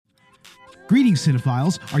Greetings,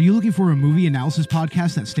 cinephiles. Are you looking for a movie analysis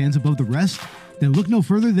podcast that stands above the rest? Then look no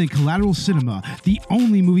further than Collateral Cinema, the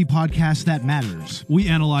only movie podcast that matters. We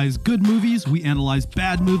analyze good movies, we analyze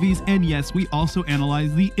bad movies, and yes, we also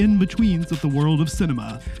analyze the in-betweens of the world of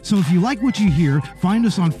cinema. So if you like what you hear, find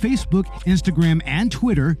us on Facebook, Instagram, and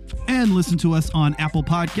Twitter. And listen to us on Apple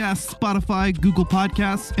Podcasts, Spotify, Google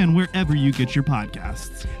Podcasts, and wherever you get your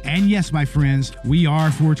podcasts. And yes, my friends, we are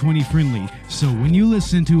 420 friendly. So when you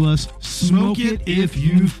listen to us, smoke it if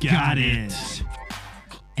you've got it.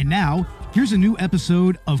 And now, here's a new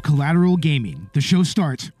episode of Collateral Gaming. The show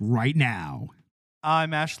starts right now.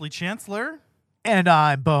 I'm Ashley Chancellor. And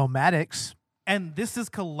I'm Bo Maddox. And this is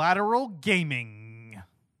Collateral Gaming.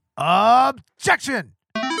 Objection!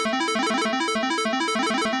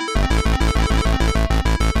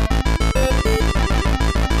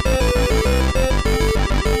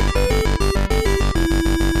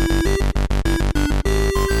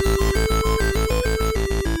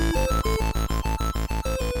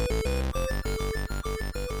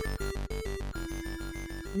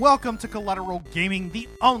 Welcome to Collateral Gaming, the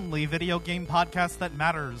only video game podcast that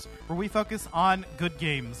matters, where we focus on good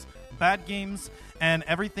games, bad games, and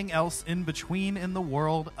everything else in between in the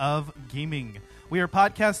world of gaming. We are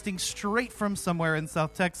podcasting straight from somewhere in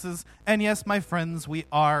South Texas, and yes, my friends, we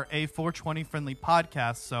are a 420 friendly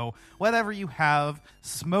podcast, so whatever you have,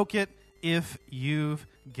 smoke it if you've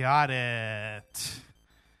got it.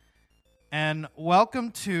 And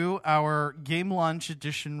welcome to our Game Launch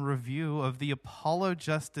Edition review of the Apollo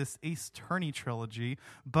Justice Ace Attorney Trilogy.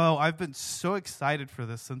 Bo, I've been so excited for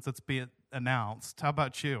this since it's been announced. How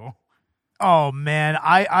about you? Oh, man,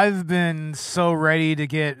 I've been so ready to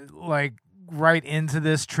get, right into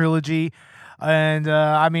this trilogy. And,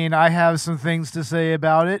 I have some things to say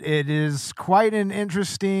about it. It is quite an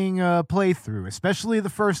interesting playthrough, especially the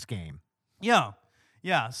first game.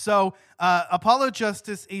 Yeah, so Apollo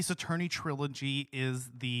Justice Ace Attorney Trilogy is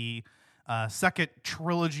the second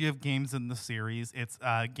trilogy of games in the series. It's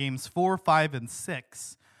games 4, 5, and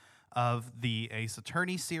 6 of the Ace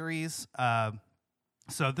Attorney series.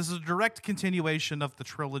 So this is a direct continuation of the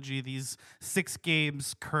trilogy. These 6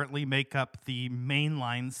 games currently make up the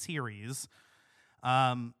mainline series.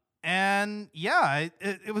 It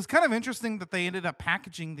was kind of interesting that they ended up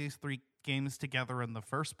packaging these 3 games together in the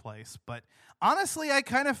first place, but honestly, I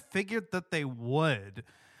kind of figured that they would.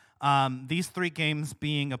 These 3 games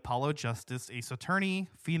being Apollo Justice Ace Attorney,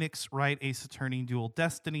 Phoenix Wright Ace Attorney Dual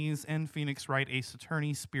Destinies, and Phoenix Wright Ace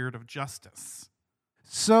Attorney Spirit of Justice.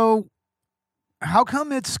 So, how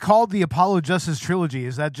come it's called the Apollo Justice Trilogy?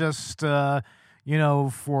 Is that just,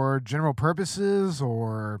 for general purposes,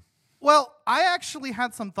 or... Well, I actually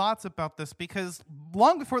had some thoughts about this because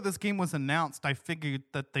long before this game was announced, I figured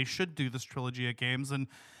that they should do this trilogy of games, and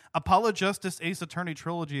Apollo Justice Ace Attorney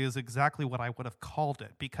Trilogy is exactly what I would have called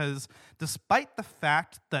it, because despite the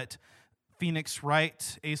fact that Phoenix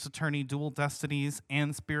Wright Ace Attorney Dual Destinies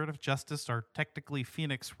and Spirit of Justice are technically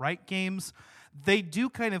Phoenix Wright games, they do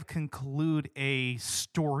kind of conclude a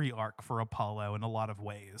story arc for Apollo in a lot of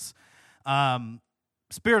ways.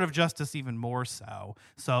 Spirit of Justice even more so.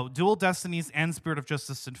 So Dual Destinies and Spirit of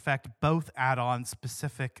Justice, in fact, both add on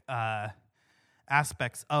specific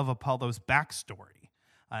aspects of Apollo's backstory.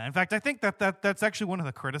 In fact, I think that's actually one of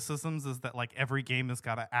the criticisms is that every game has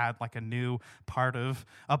got to add a new part of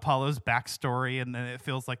Apollo's backstory, and then it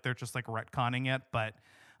feels like they're just retconning it. But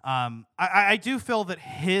I do feel that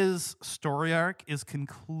his story arc is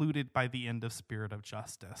concluded by the end of Spirit of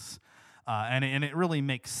Justice. And it really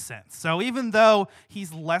makes sense. So even though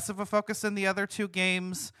he's less of a focus in the other 2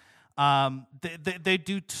 games, they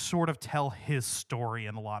do sort of tell his story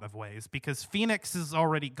in a lot of ways, because Phoenix has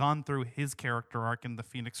already gone through his character arc in the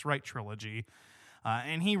Phoenix Wright trilogy,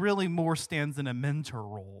 and he really more stands in a mentor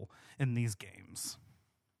role in these games.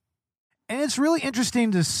 And it's really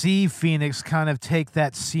interesting to see Phoenix kind of take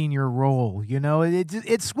that senior role.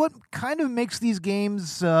 It's what kind of makes these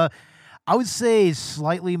games... I would say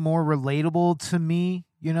slightly more relatable to me,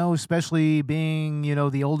 especially being,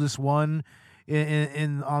 the oldest one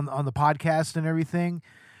on the podcast and everything.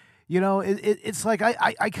 It's like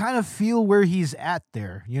I kind of feel where he's at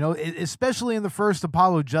there, especially in the first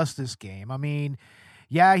Apollo Justice game. I mean,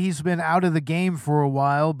 yeah, he's been out of the game for a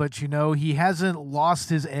while, but, he hasn't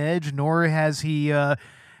lost his edge, nor has he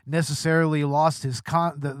necessarily lost his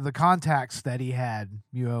the contacts that he had,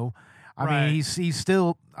 I mean, he's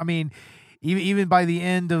still. I mean, even by the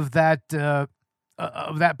end of that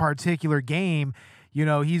particular game,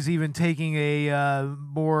 he's even taking a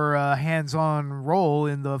more hands-on role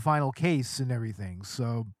in the final case and everything.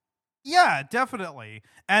 So, Yeah, definitely.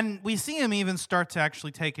 And we see him even start to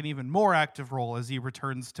actually take an even more active role as he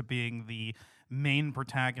returns to being the main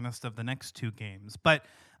protagonist of the next two games. But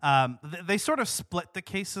they sort of split the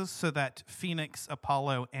cases so that Phoenix,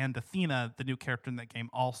 Apollo, and Athena, the new character in that game,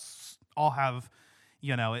 all have,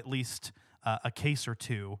 at least a case or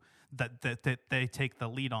two that they take the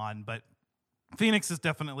lead on. But Phoenix is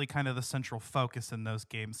definitely kind of the central focus in those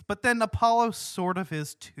games. But then Apollo sort of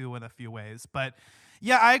is too in a few ways. But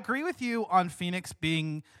yeah, I agree with you on Phoenix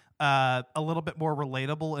being a little bit more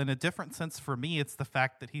relatable. In a different sense for me, it's the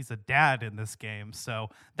fact that he's a dad in this game. So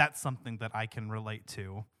that's something that I can relate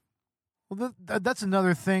to. Well, that's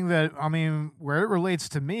another thing that, where it relates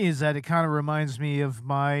to me is that it kind of reminds me of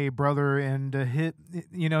my brother and his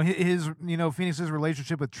Phoenix's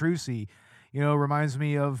relationship with Trucy. Reminds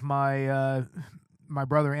me of my my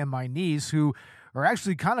brother and my niece, who are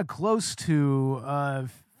actually kind of close to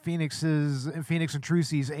Phoenix and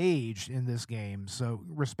Trucy's age in this game, so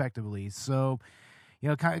respectively. So,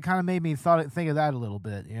 kind of made me think of that a little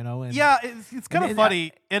bit. And, yeah, it's kind of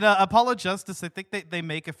funny. In Apollo Justice, I think they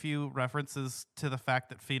make a few references to the fact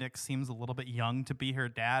that Phoenix seems a little bit young to be her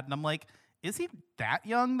dad, and I'm like, is he that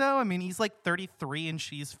young though? I mean, he's like 33 and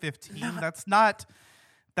she's 15. No.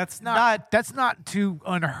 That's not too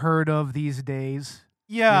unheard of these days.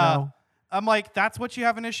 Yeah. I'm like, that's what you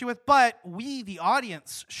have an issue with. But we, the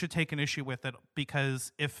audience, should take an issue with it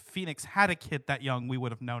because if Phoenix had a kid that young, we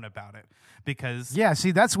would have known about it. Because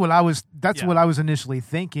that's what I was initially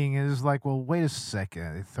thinking is like, well, wait a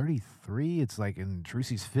second, 33? It's like, and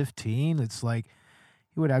Trucy's 15. It's like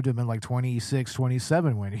he would have to have been like 26,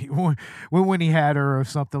 27 when he had her or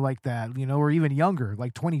something like that, or even younger,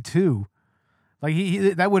 like 22. Like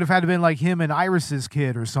he that would have had to been like him and Iris's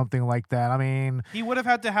kid or something like that. I mean, he would have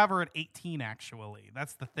had to have her at 18. Actually,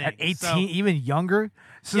 that's the thing. At 18, even younger.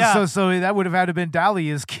 So that would have had to been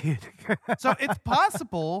Dahlia's kid. So it's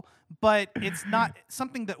possible, but it's not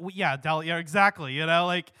something that Dahlia, exactly.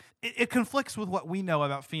 Like it conflicts with what we know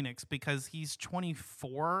about Phoenix because he's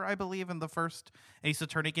 24, I believe, in the first Ace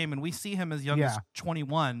Attorney game, and we see him as young as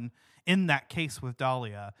 21 in that case with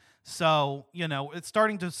Dahlia. So, it's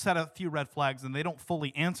starting to set a few red flags, and they don't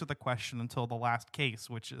fully answer the question until the last case,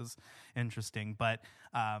 which is interesting. But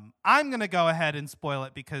I'm going to go ahead and spoil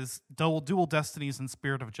it because Dual Destinies and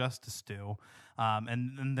Spirit of Justice do,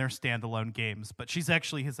 and they're standalone games. But she's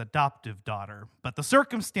actually his adoptive daughter. But the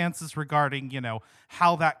circumstances regarding,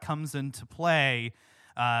 how that comes into play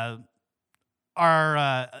are,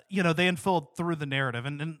 they unfold through the narrative.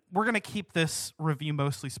 And we're going to keep this review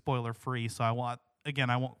mostly spoiler-free, so I won't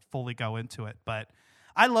fully go into it, but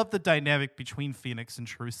I love the dynamic between Phoenix and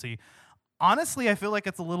Trucy. Honestly, I feel like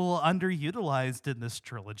it's a little underutilized in this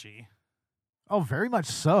trilogy. Oh, very much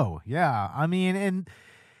so. Yeah.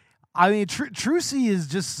 Trucy is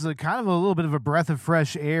just kind of a little bit of a breath of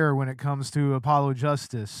fresh air when it comes to Apollo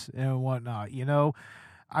Justice and whatnot,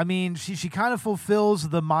 she kind of fulfills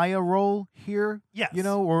the Maya role here. Yes.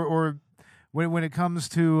 Or when it comes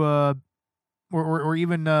to or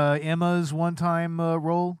even Emma's one-time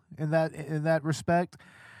role in that respect.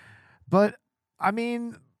 But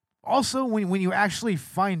also when you actually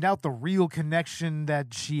find out the real connection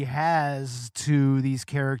that she has to these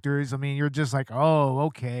characters, you're just like, oh,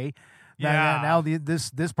 okay. Yeah. Now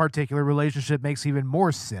this particular relationship makes even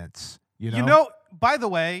more sense. By the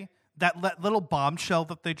way, that little bombshell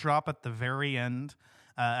that they drop at the very end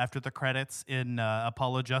after the credits in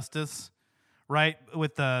Apollo Justice. Right,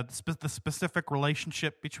 with the specific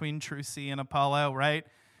relationship between Trucy and Apollo, right?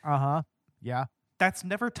 Yeah. That's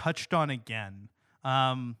never touched on again.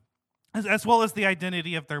 As well as the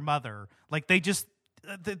identity of their mother. Like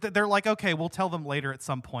they're like, okay, we'll tell them later at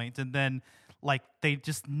some point, and then like they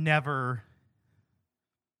just never.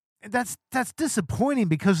 That's disappointing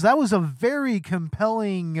because that was a very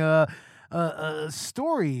compelling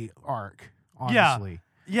story arc. Honestly.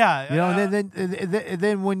 Yeah.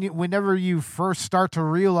 Then whenever you first start to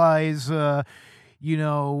realize,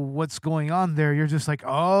 what's going on there, you're just like,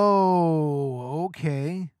 oh,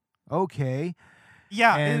 okay.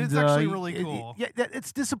 Yeah, it's actually really cool.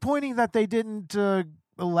 It's disappointing that they didn't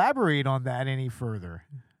elaborate on that any further.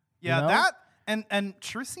 Yeah, that and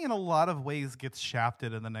Trucy in a lot of ways gets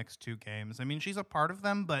shafted in the next two games. She's a part of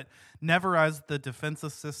them, but never as the defense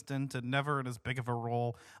assistant and never in as big of a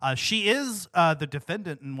role. She is the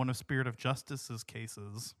defendant in one of Spirit of Justice's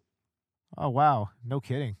cases. Oh wow, no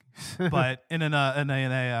kidding. But in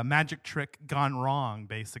a magic trick gone wrong,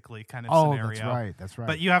 basically kind of scenario. That's right.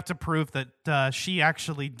 But you have to prove that she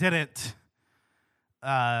actually didn't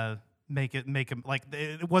make him like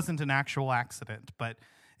it wasn't an actual accident, but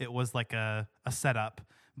it was like a setup.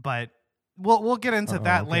 But We'll get into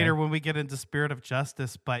that okay. later when we get into Spirit of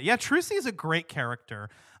Justice. But yeah, Trucy is a great character.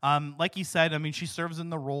 Like you said, I mean, she serves in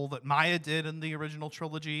the role that Maya did in the original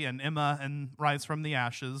trilogy and Emma in Rise from the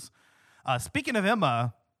Ashes. Speaking of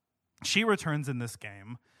Emma, she returns in this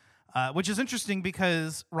game, which is interesting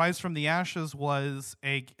because Rise from the Ashes was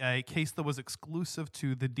a case that was exclusive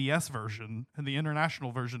to the DS version and the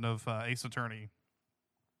international version of Ace Attorney.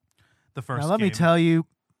 The first. Now, let game.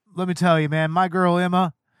 me tell you, man, my girl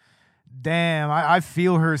Emma. Damn, I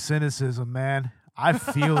feel her cynicism, man. I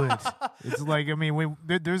feel it. It's like, I mean,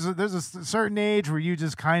 there's a certain age where you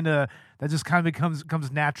just kind of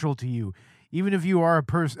becomes natural to you. Even if you are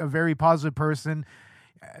a very positive person,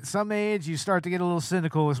 at some age you start to get a little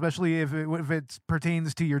cynical, especially if it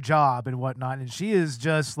pertains to your job and whatnot. And she is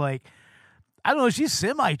just like, I don't know, she's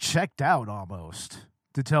semi-checked out almost,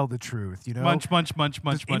 to tell the truth. You know, Munch.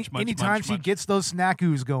 Anytime she gets those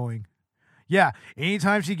snackoos going. Yeah,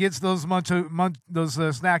 anytime she gets those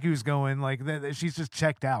snackoos going, like she's just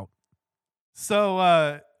checked out.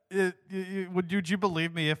 So, would you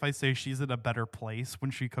believe me if I say she's in a better place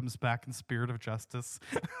when she comes back in Spirit of Justice?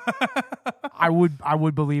 I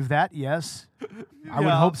would believe that. Yes, I would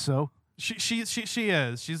hope so. She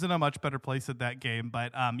is. She's in a much better place at that game.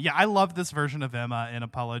 But yeah, I love this version of Emma in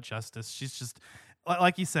Apollo Justice. She's just,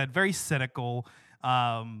 like you said, very cynical.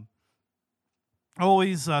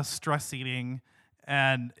 Always stress eating,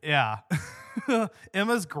 and yeah,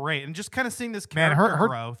 Emma's great, and just kind of seeing this character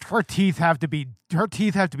growth. Her teeth have to be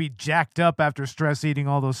jacked up after stress eating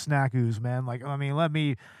all those snackoos, man. Like, I mean,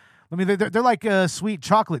 they're like sweet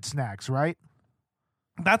chocolate snacks, right?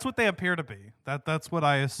 That's what they appear to be. That's what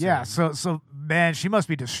I assume. Yeah. So man, she must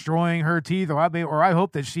be destroying her teeth, or I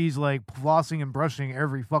hope that she's like flossing and brushing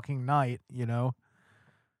every fucking night, you know?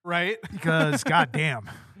 Right? Because goddamn.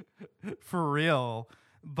 For real.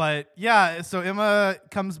 But yeah, so Emma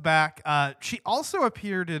comes back. She also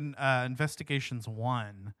appeared in Investigations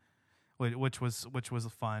 1, which was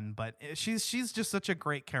fun. But she's just such a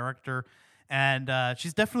great character, and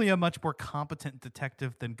she's definitely a much more competent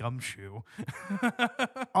detective than Gumshoe.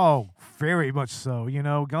 Oh, very much so. You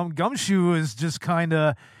know, Gumshoe is just kind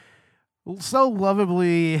of so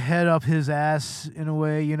lovably head up his ass in a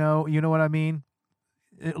way. You know what I mean?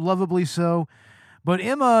 Lovably so. But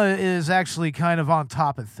Emma is actually kind of on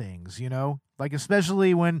top of things, you know, like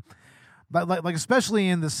especially when, like especially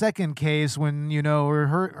in the second case when, you know,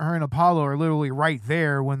 her and Apollo are literally right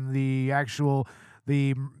there when the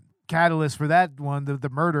catalyst for that one, the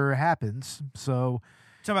murder happens. So,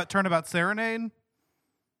 talking about Turnabout Serenade.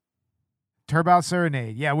 Turnabout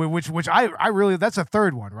Serenade, yeah, which I really, that's a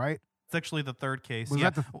third one, right? It's actually the third case.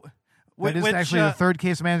 That is actually the third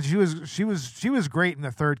case, man. She was great in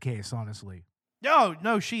the third case, honestly.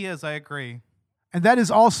 No, she is. I agree. And that is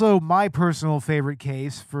also my personal favorite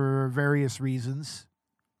case for various reasons.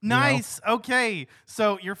 Nice. You know? Okay.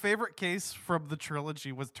 So your favorite case from the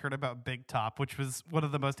trilogy was Turnabout Big Top, which was one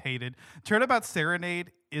of the most hated. Turnabout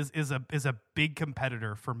Serenade is a big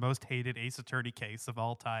competitor for most hated Ace Attorney case of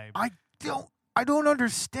all time. I don't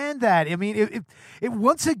understand that. I mean, it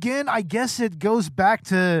once again, I guess it goes back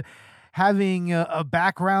to having a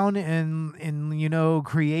background in you know,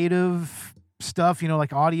 creative stuff, you know,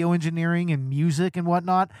 like audio engineering and music and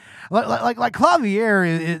whatnot. Like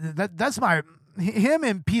Clavier, that's him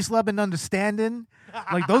and Peace, Love, and Understanding.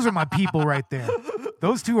 Like, those are my people right there.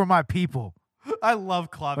 Those two are my people. I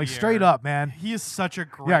love Clavier. Like, straight up, man. He is such a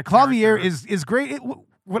great Clavier character. is great.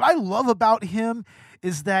 What I love about him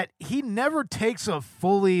is that he never takes a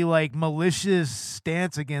fully, like, malicious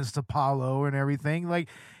stance against Apollo and everything. Like,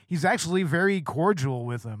 he's actually very cordial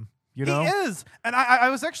with him. You know? He is. And I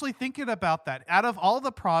was actually thinking about that. Out of all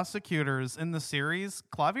the prosecutors in the series,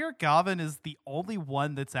 Clavier Gavin is the only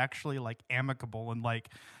one that's actually like amicable and like,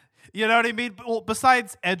 you know what I mean? Well,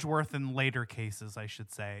 besides Edgeworth in later cases, I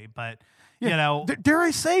should say. But, you know. Dare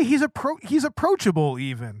I say he's approachable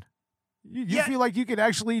even. You feel like you could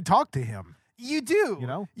actually talk to him. You do. You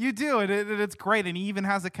know? You do. And it's great. And he even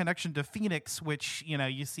has a connection to Phoenix, which, you know,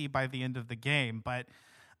 you see by the end of the game. But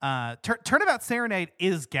Turnabout Serenade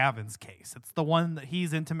is Gavin's case. It's the one that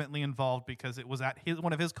he's intimately involved because it was at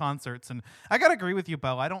one of his concerts. And I gotta agree with you,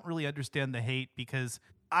 Bo. I don't really understand the hate because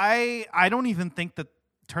I don't even think that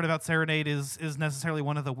Turnabout Serenade is necessarily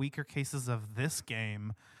one of the weaker cases of this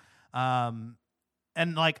game. And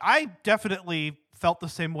like I definitely felt the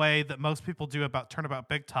same way that most people do about Turnabout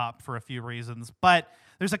Big Top for a few reasons. But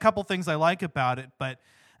there's a couple things I like about it, but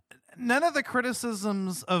none of the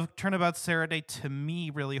criticisms of Turnabout Serenade to me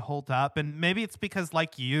really hold up. And maybe it's because,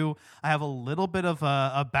 like you, I have a little bit of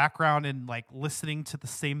a background in like listening to the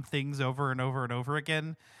same things over and over and over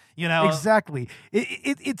again. You know, Exactly.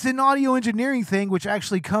 It's an audio engineering thing, which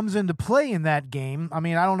actually comes into play in that game. I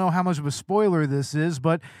mean, I don't know how much of a spoiler this is,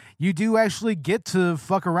 but you do actually get to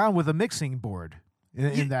fuck around with a mixing board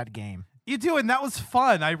in that game. You do, and that was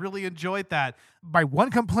fun. I really enjoyed that. My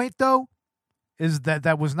one complaint, though, is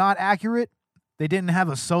that was not accurate. They didn't have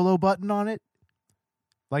a solo button on it.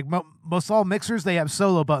 Like most all mixers, they have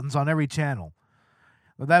solo buttons on every channel.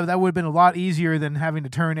 That would have been a lot easier than having to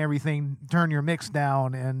turn your mix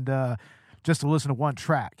down and just to listen to one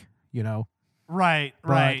track, you know? Right.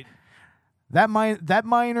 That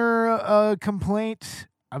minor complaint,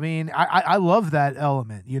 I mean, I love that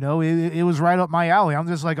element, you know? It was right up my alley. I'm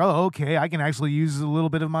just like, oh, okay, I can actually use a little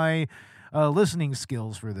bit of my listening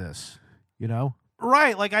skills for this, you know?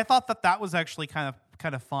 Right. Like, I thought that was actually kind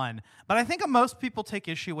of fun. But I think what most people take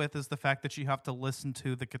issue with is the fact that you have to listen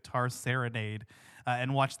to the guitar serenade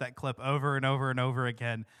and watch that clip over and over and over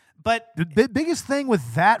again. But the biggest thing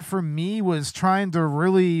with that for me was trying to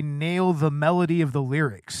really nail the melody of the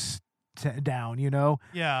lyrics down, you know?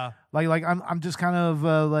 Yeah. Like I'm just kind of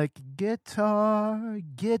like guitar.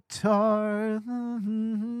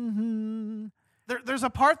 There's a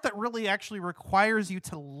part that really actually requires you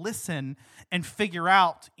to listen and figure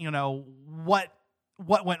out, you know, what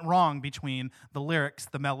went wrong between the lyrics,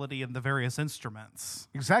 the melody, and the various instruments.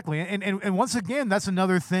 Exactly. And once again, that's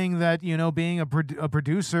another thing that, you know, being a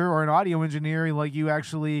producer or an audio engineer, like you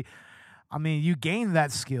actually, I mean, you gain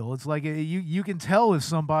that skill. It's like you can tell if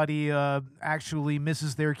somebody actually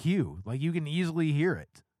misses their cue. Like you can easily hear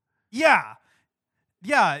it. Yeah,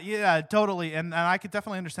 totally. And I could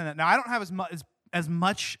definitely understand that. Now, I don't have as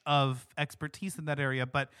much of expertise in that area,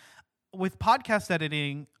 but with podcast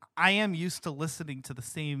editing, I am used to listening to the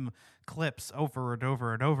same clips over and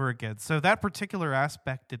over and over again. So that particular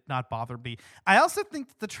aspect did not bother me. I also think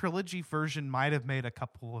that the Trilogy version might have made a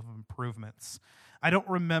couple of improvements. I don't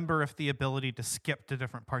remember if the ability to skip to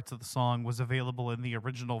different parts of the song was available in the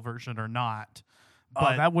original version or not.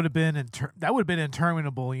 But that would have been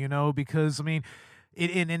interminable, you know, because I mean,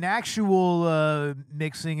 in actual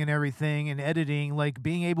mixing and everything and editing, like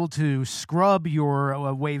being able to scrub your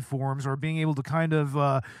waveforms or being able to kind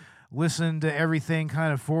of listen to everything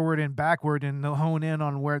kind of forward and backward and hone in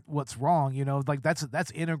on what's wrong, you know, like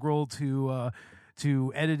that's integral to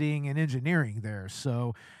editing and engineering there.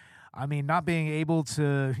 So, I mean, not being able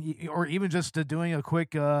to, or even just doing a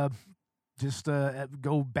quick, go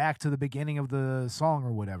back to the beginning of the song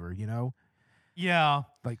or whatever, you know? Yeah.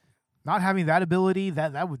 Like, not having that ability,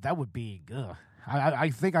 that would be, ugh. I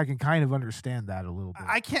think I can kind of understand that a little bit.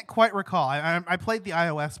 I can't quite recall. I played the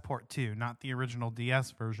iOS port too, not the original DS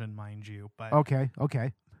version, mind you. But okay.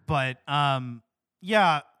 But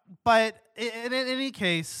yeah. But in any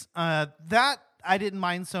case, that I didn't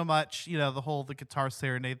mind so much. You know, the guitar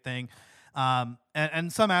serenade thing,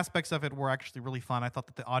 and some aspects of it were actually really fun. I thought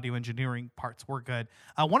that the audio engineering parts were good.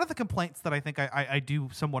 One of the complaints that I think I do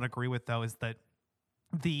somewhat agree with, though, is that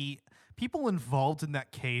the people involved in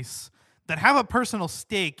that case that have a personal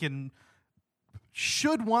stake and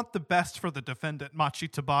should want the best for the defendant, Machi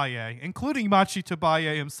Tabaye, including Machi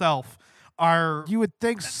Tabaye himself, are you would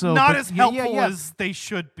think so, not but as helpful as they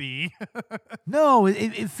should be. No,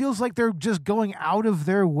 it feels like they're just going out of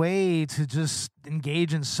their way to just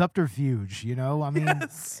engage in subterfuge, you know? I mean,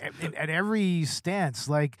 yes. at every stance,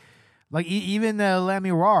 like even La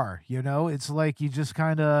Miroir, you know? It's like you just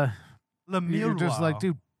kind of... You're just like,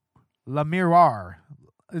 dude, La Miroir.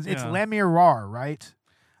 It's La Miroir, right?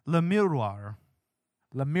 Le Miroir.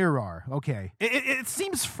 Le Miroir, okay. It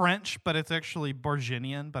seems French, but it's actually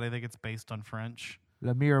Bourguignon, but I think it's based on French.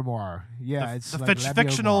 Le Miroir. Yeah, it's the like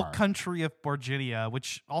fictional Miroir. country of Bourguignon,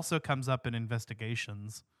 which also comes up in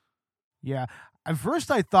investigations. Yeah. At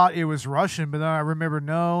first I thought it was Russian, but then I remember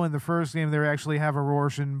no, in the first game they actually have a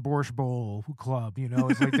Russian Borscht Bowl club, you know.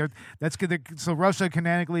 It's like that's good. So Russia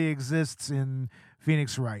canonically exists in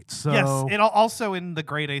Phoenix Wright. So yes, it also in the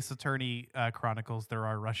Great Ace Attorney Chronicles there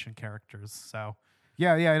are Russian characters. So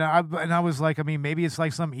yeah, and I was like, I mean, maybe it's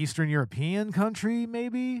like some Eastern European country,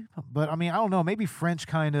 maybe, but I mean, I don't know, maybe French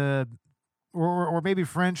kind of, or maybe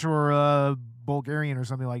French or Bulgarian or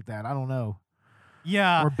something like that. I don't know.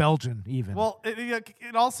 Yeah. Or Belgian, even. Well,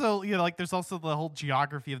 it also, you know, like there's also the whole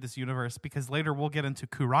geography of this universe, because later we'll get into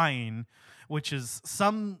Kurain, which is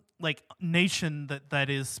some like nation that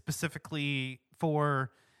is specifically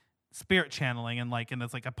for spirit channeling and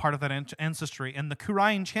it's like a part of that ancestry. And the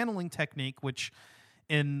Kurain channeling technique, which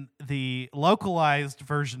in the localized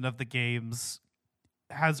version of the games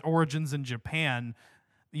has origins in Japan,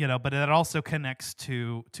 you know, but it also connects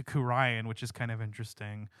to Kurain, which is kind of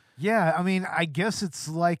interesting. Yeah, I mean, I guess it's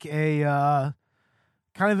like a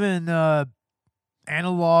kind of an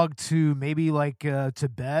analog to maybe like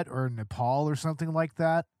Tibet or Nepal or something like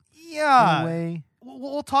that. Yeah. In a way.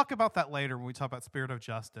 We'll talk about that later when we talk about Spirit of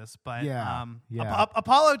Justice. But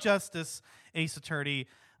Apollo Justice, Ace Attorney.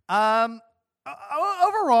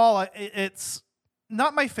 Overall, it's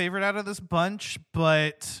not my favorite out of this bunch,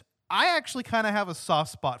 but I actually kind of have a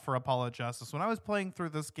soft spot for Apollo Justice. When I was playing through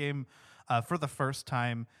this game for the first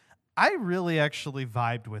time, I really actually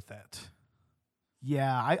vibed with it.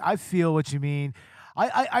 Yeah, I feel what you mean.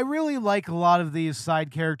 I really like a lot of these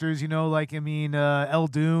side characters,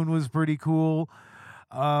 Eldoon was pretty cool.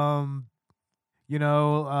 Who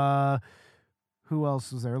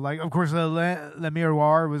else was there? Like, of course, Le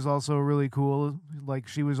Miroir was also really cool. Like,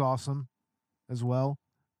 she was awesome as well.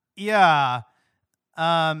 Yeah.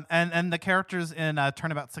 And the characters in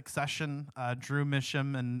Turnabout Succession, Drew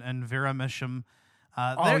Misham and Vera Misham,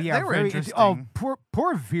 they were interesting. Oh,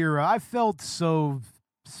 poor Vera. I felt so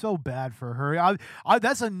bad for her.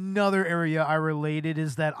 That's another area I related,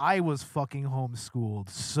 is that I was fucking homeschooled.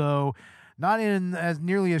 So not in as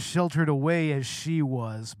nearly as sheltered a way as she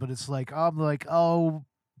was, but it's like, I'm like, oh,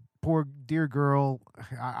 poor dear girl.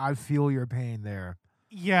 I feel your pain there.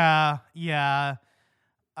 Yeah.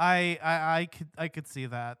 I could see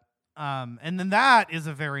that. And then that is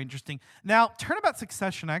a very interesting. Now, Turnabout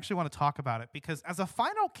Succession, I actually want to talk about it because as a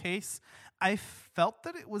final case, I felt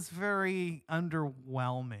that it was very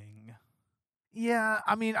underwhelming. Yeah,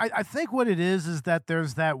 I mean, I think what it is that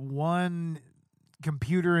there's that one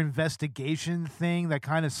computer investigation thing that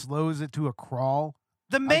kind of slows it to a crawl.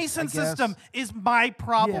 The Mason system is my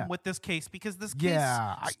problem with this case because this case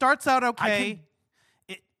starts out okay.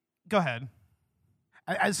 Go ahead.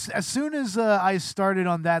 As soon as I started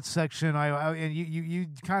on that section, and you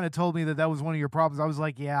kind of told me that was one of your problems. I was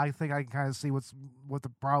like, yeah, I think I can kind of see what the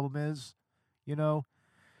problem is. Some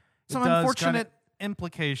unfortunate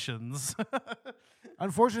implications.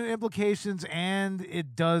 Unfortunate implications, and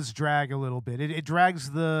it does drag a little bit. It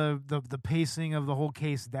drags the pacing of the whole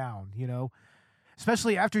case down,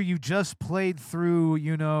 especially after you just played through,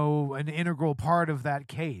 an integral part of that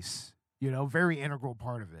case, very integral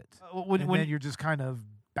part of it. When then you're just kind of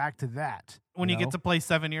back to that. When you get to play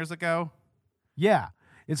 7 years ago? Yeah.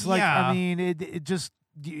 It's like, I mean, it just,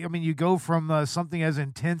 you go from something as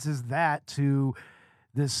intense as that to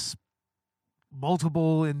this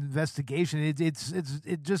multiple investigation.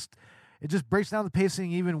 It just breaks down the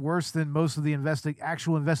pacing even worse than most of the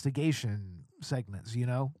actual investigation segments,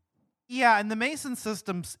 Yeah, and the Mason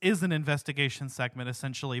Systems is an investigation segment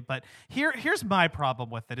essentially, but here's my problem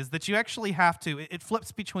with it is that you actually have to. It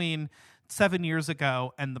flips between 7 years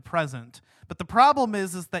ago and the present, but the problem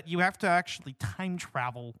is that you have to actually time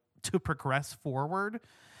travel to progress forward.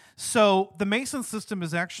 So the Mason system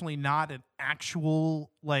is actually not an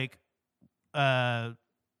actual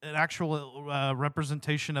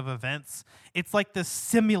representation of events. It's like the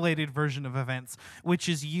simulated version of events, which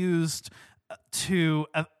is used to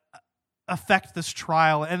affect this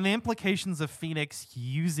trial, and the implications of Phoenix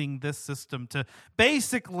using this system to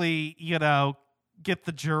basically, get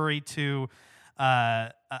the jury to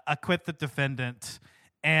acquit the defendant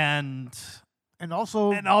and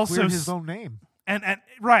also clear his own name. And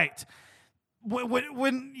right.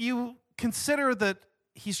 When you consider that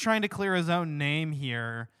he's trying to clear his own name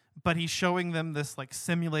here, but he's showing them this like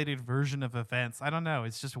simulated version of events. I don't know.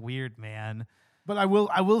 It's just weird, man. But I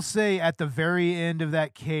will say at the very end of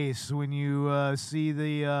that case, when you see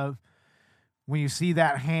that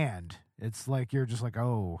hand, it's like you're just like,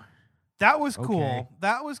 oh, that was cool. Okay.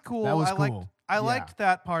 That was cool. That was cool. I liked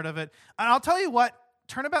that part of it. And I'll tell you what,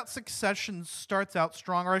 Turnabout Succession starts out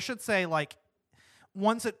strong, or I should say, like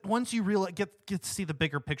once you really get to see the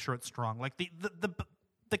bigger picture, it's strong. Like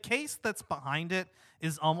the case that's behind it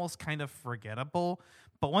is almost kind of forgettable,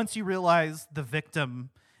 but once you realize the victim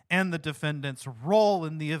and the defendant's role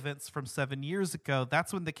in the events from 7 years ago,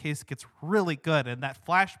 that's when the case gets really good. And that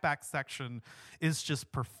flashback section is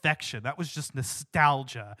just perfection. That was just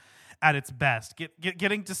nostalgia at its best.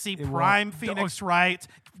 Getting to see Prime Phoenix Wright,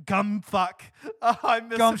 Gumfuck. Oh, I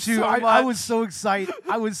miss Gumshoe. him so much. I was so excited.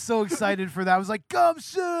 I was so excited for that. I was like,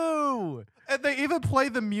 Gumshoe! And they even play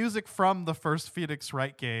the music from the first Phoenix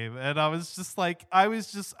Wright game. And I was just like, I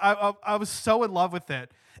was so in love with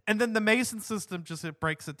it. And then the Mason system it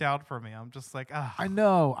breaks it down for me. I'm just like, ah. I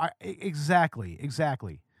know. Exactly.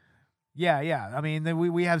 Yeah. I mean,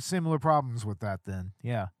 we have similar problems with that then.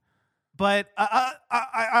 Yeah. But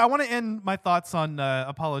I want to end my thoughts on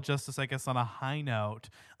Apollo Justice, I guess, on a high note.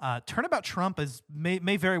 Turnabout Trump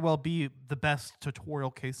may very well be the best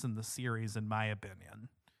tutorial case in the series, in my opinion.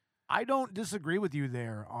 I don't disagree with you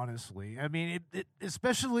there, honestly. I mean, it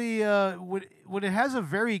especially when it has a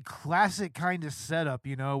very classic kind of setup,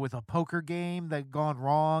 with a poker game that gone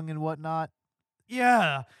wrong and whatnot.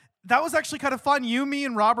 Yeah. That was actually kind of fun. You, me,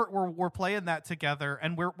 and Robert were playing that together,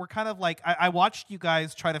 and we're kind of like, I watched you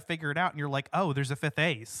guys try to figure it out, and you're like, oh, there's a fifth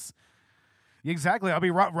ace. Exactly. I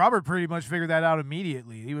mean, Robert pretty much figured that out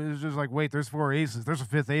immediately. He was just like, wait, there's 4 aces. There's a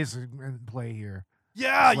fifth ace in play here.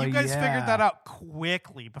 Yeah, you guys figured that out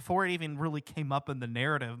quickly before it even really came up in the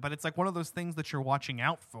narrative. But it's like one of those things that you're watching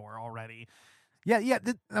out for already. Yeah.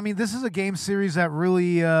 I mean, this is a game series that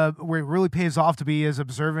really, where it really pays off to be as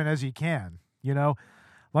observant as you can.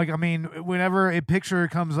 Like, I mean, whenever a picture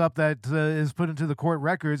comes up that is put into the court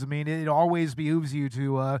records, I mean, it always behooves you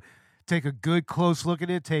to take a good close look at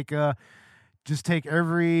it. Take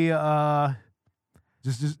every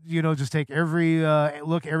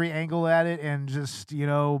look, every angle at it, and just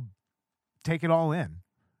take it all in.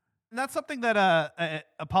 And that's something that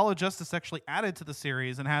Apollo Justice actually added to the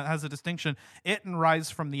series and has a distinction. It and Rise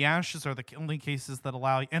from the Ashes are the only cases that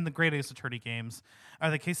allow, and the Great Ace Attorney games are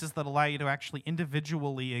the cases that allow you to actually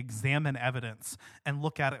individually examine evidence and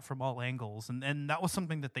look at it from all angles. And that was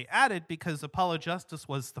something that they added because Apollo Justice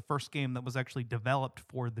was the first game that was actually developed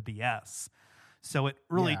for the DS. So it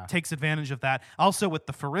really takes advantage of that. Also with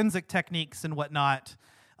the forensic techniques and whatnot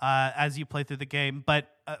as you play through the game. But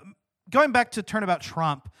going back to Turnabout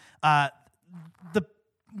Trump,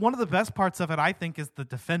 one of the best parts of it, I think, is the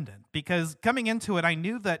defendant. Because coming into it, I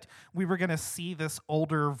knew that we were going to see this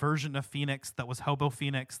older version of Phoenix that was Hobo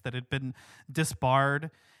Phoenix that had been disbarred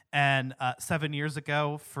and 7 years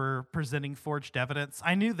ago for presenting forged evidence.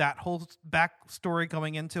 I knew that whole backstory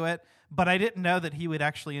going into it, but I didn't know that he would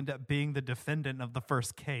actually end up being the defendant of the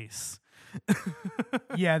first case.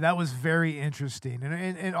 Yeah, that was very interesting.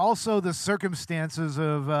 And also the circumstances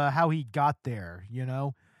of how he got there,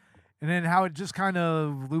 and then how it just kind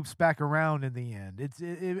of loops back around in the end.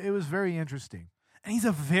 It was very interesting. And he's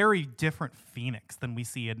a very different Phoenix than we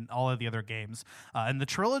see in all of the other games. In the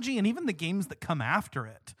trilogy and even the games that come after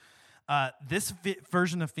it. This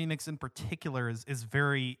version of Phoenix in particular is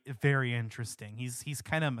very, very interesting. He's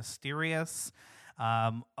kind of mysterious,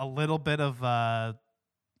 a little bit of a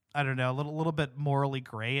little bit morally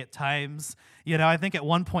gray at times. I think at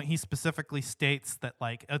one point he specifically states that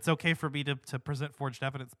like it's okay for me to present forged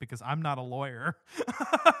evidence because I'm not a lawyer.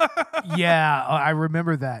 Yeah, I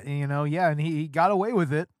remember that. And he got away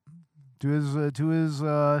with it to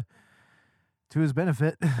his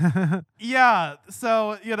benefit. Yeah,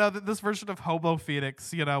 so this version of Hobo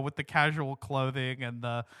Phoenix, with the casual clothing and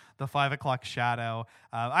the 5 o'clock shadow,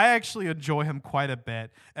 I actually enjoy him quite a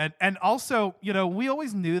bit. And also, we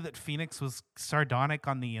always knew that Phoenix was sardonic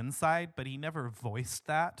on the inside, but he never voiced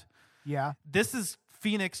that. Yeah, this is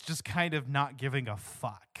Phoenix just kind of not giving a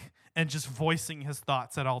fuck and just voicing his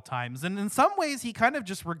thoughts at all times. And in some ways, he kind of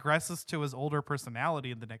just regresses to his older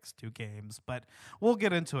personality in the next 2 games. But we'll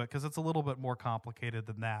get into it because it's a little bit more complicated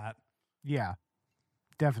than that. Yeah,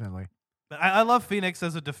 definitely. But I love Phoenix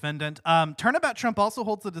as a defendant. Turnabout Trump also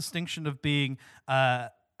holds the distinction of being, I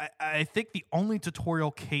think, the only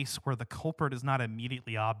tutorial case where the culprit is not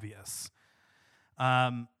immediately obvious.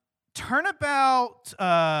 Turnabout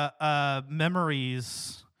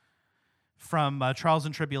Memories from Trials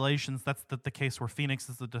and Tribulations, that's the case where Phoenix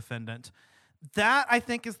is the defendant. That, I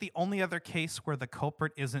think, is the only other case where the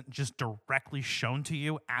culprit isn't just directly shown to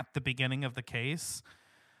you at the beginning of the case.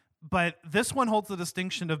 But this one holds the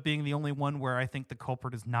distinction of being the only one where I think the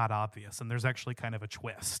culprit is not obvious, and there's actually kind of a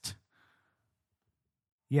twist.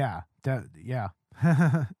 Yeah, yeah.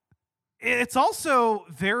 It's also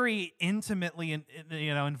very intimately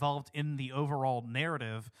involved in the overall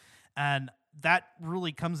narrative, and that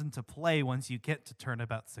really comes into play once you get to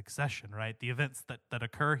Turnabout Succession, right? The events that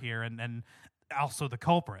occur here and also the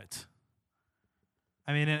culprit.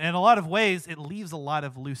 I mean, in a lot of ways, it leaves a lot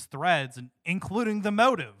of loose threads, including the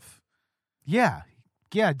motive. Yeah,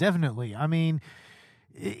 definitely. I mean,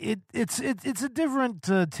 it's a different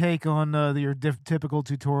take on your typical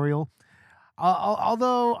tutorial.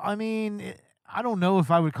 Although, I mean, I don't know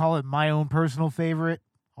if I would call it my own personal favorite,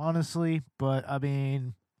 honestly, but I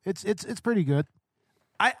mean, it's pretty good.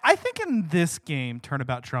 I think in this game,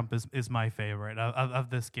 Turnabout Trump is my favorite of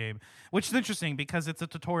this game, which is interesting because it's a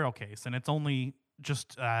tutorial case and it's only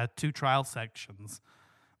just 2 trial sections.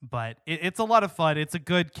 But it's a lot of fun. It's a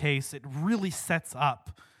good case. It really sets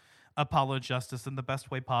up Apollo Justice in the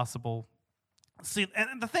best way possible. See,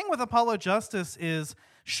 and the thing with Apollo Justice is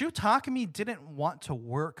Shu Takumi didn't want to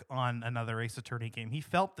work on another Ace Attorney game. He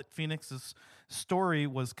felt that Phoenix's story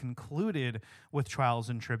was concluded with Trials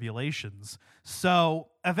and Tribulations. So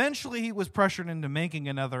eventually he was pressured into making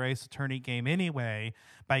another Ace Attorney game anyway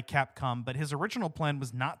by Capcom, but his original plan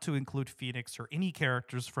was not to include Phoenix or any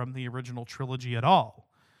characters from the original trilogy at all.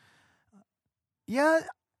 Yeah,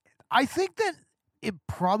 I think that it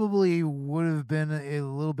probably would have been a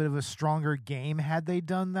little bit of a stronger game had they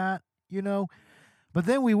done that, you know? But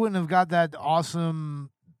then we wouldn't have got that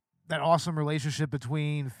awesome relationship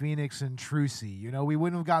between Phoenix and Trucy. You know, we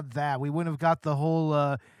wouldn't have got that. We wouldn't have got the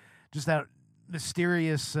whole just that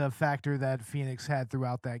mysterious factor that Phoenix had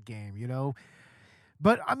throughout that game, you know?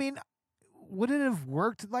 But I mean, would it have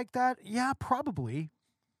worked like that? Yeah, probably.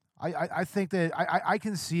 I think that I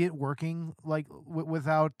can see it working like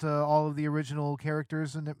without all of the original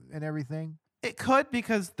characters and everything. It could,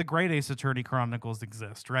 because the Great Ace Attorney Chronicles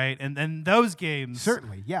exist, right? And those games...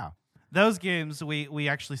 Certainly, yeah. Those games, we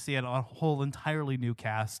actually see it on a whole entirely new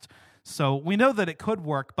cast. So we know that it could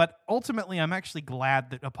work, but ultimately I'm actually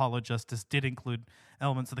glad that Apollo Justice did include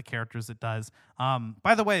elements of the characters it does.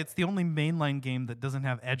 By the way, it's the only mainline game that doesn't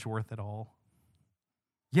have Edgeworth at all.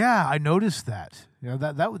 Yeah, I noticed that. You know,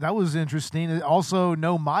 that was interesting. Also,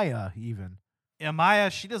 no Maya even. Yeah, Maya,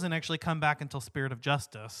 she doesn't actually come back until Spirit of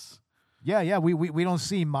Justice. Yeah, we don't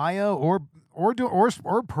see Maya or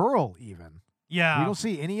Pearl even. Yeah, we don't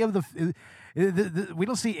see any of we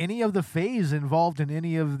don't see any of the Fays involved in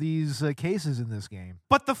any of these cases in this game.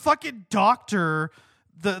 But the fucking doctor,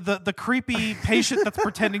 the creepy patient that's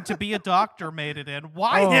pretending to be a doctor made it in.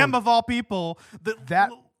 Why him of all people?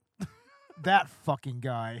 That fucking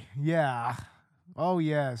guy. Yeah. Oh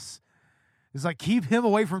yes. It's like, keep him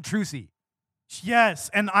away from Trucy. Yes,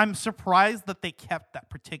 and I'm surprised that they kept that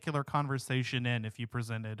particular conversation in if you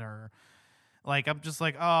presented her. Like, I'm just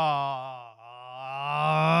like, why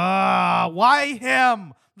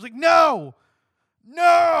him? I was like, no.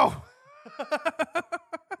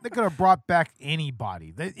 They could have brought back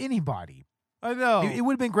anybody. Anybody. I know. It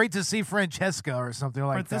would have been great to see Francesca or something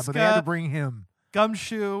like that, but they had to bring him.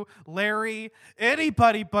 Gumshoe, Larry,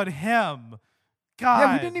 anybody but him. God.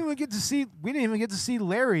 Yeah, we didn't even get to see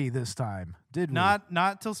Larry this time, did we?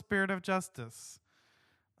 Not till Spirit of Justice.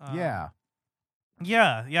 Yeah.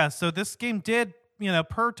 So this game did,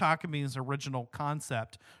 per Takumi's original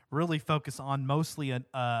concept, really focus on mostly an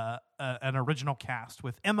original cast,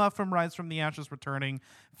 with Emma from Rise from the Ashes returning,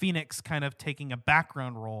 Phoenix kind of taking a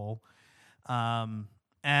background role, and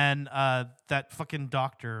that fucking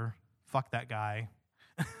doctor. Fuck that guy.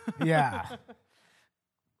 Yeah.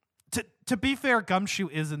 To be fair, Gumshoe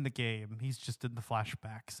is in the game. He's just in the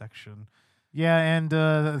flashback section. Yeah, and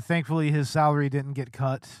thankfully his salary didn't get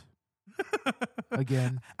cut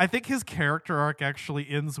again. I think his character arc actually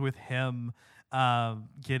ends with him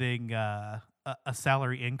getting a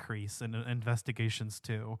salary increase in investigations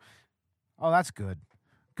too. Oh, that's good.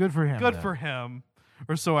 Good for him. Good for him.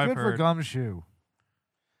 Or so I've heard. Good for Gumshoe.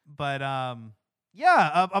 But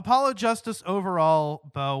yeah, Apollo Justice overall,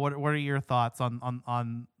 Bo, what are your thoughts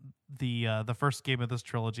on the first game of this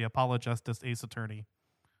trilogy, Apollo Justice Ace Attorney?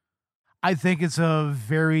 I think it's a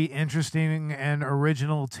very interesting and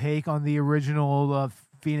original take on the original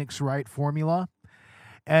Phoenix Wright formula.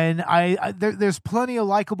 And there's plenty of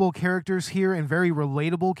likable characters here and very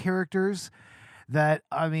relatable characters that,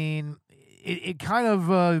 I mean, it kind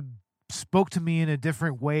of spoke to me in a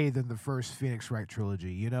different way than the first Phoenix Wright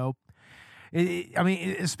trilogy, you know?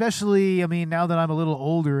 Especially now that I'm a little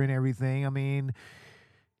older and everything,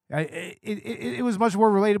 it was much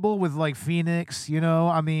more relatable with like Phoenix, you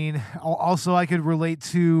know. Also I could relate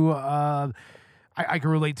to I could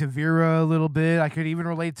relate to Vera a little bit. I could even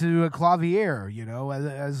relate to Clavier, you know,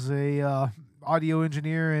 as a audio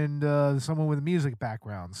engineer and someone with a music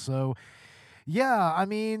background. So yeah,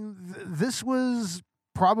 this was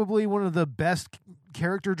probably one of the best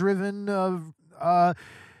character-driven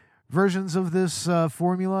versions of this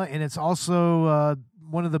formula, and it's also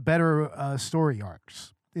one of the better story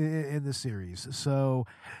arcs in the series. So,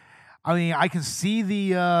 I can see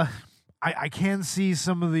the I can see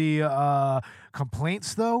some of the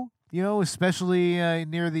complaints, though, you know, especially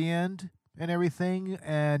near the end and everything.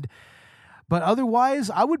 But otherwise,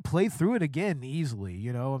 I would play through it again easily.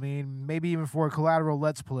 You know, maybe even for a Collateral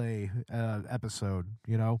Let's Play episode.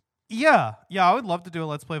 You know. Yeah, I would love to do a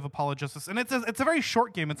Let's Play of Apollo Justice. And it's a very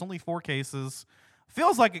short game. It's only 4 cases.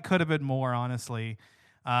 Feels like it could have been more, honestly.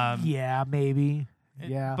 Yeah, maybe.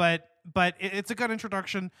 Yeah. But it's a good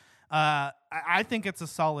introduction. I think it's a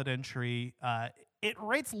solid entry. It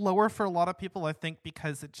rates lower for a lot of people, I think,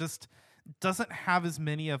 because doesn't have as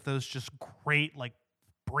many of those just great like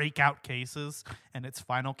breakout cases, and its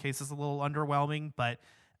final case is a little underwhelming. But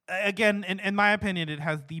again, in my opinion, it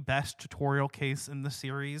has the best tutorial case in the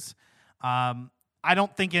series. I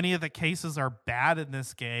don't think any of the cases are bad in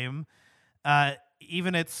this game.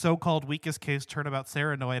 Even its so-called weakest case, Turnabout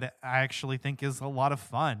Serenoid, I actually think is a lot of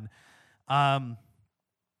fun. And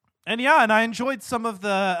I enjoyed some of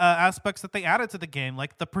the aspects that they added to the game,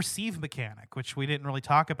 like the perceive mechanic, which we didn't really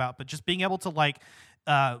talk about, but just being able to like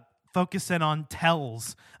focus in on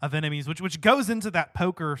tells of enemies, which goes into that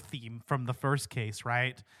poker theme from the first case,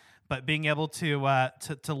 right? But being able to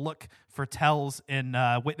look for tells in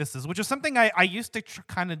witnesses, which is something I used to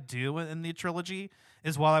kind of do in the trilogy,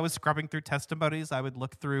 is while I was scrubbing through testimonies, I would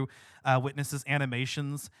look through witnesses'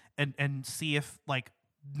 animations and see if like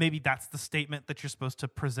maybe that's the statement that you're supposed to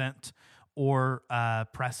present or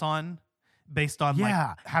press on based on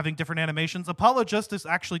like having different animations. Apollo Justice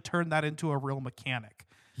actually turned that into a real mechanic.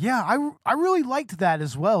 Yeah, I really liked that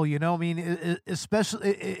as well. You know, I mean,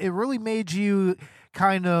 especially it really made you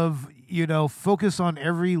kind of, you know, focus on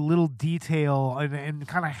every little detail and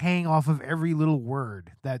kind of hang off of every little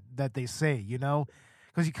word that they say, you know,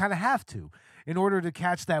 because you kind of have to in order to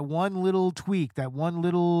catch that one little tweak, that one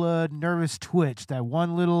little nervous twitch, that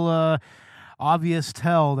one little obvious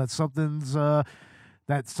tell that something's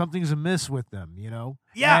amiss with them, you know.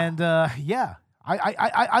 Yeah, and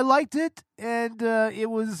I liked it, and it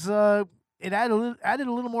was it added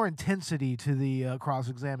a little more intensity to the cross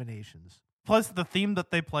examinations. Plus, the theme that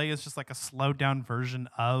they play is just like a slowed down version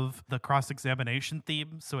of the cross examination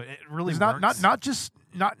theme, so it really works.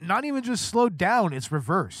 Not even just slowed down; it's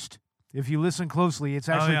reversed. If you listen closely, it's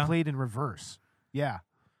actually played in reverse. Yeah.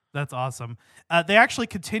 That's awesome. They actually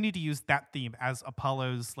continue to use that theme as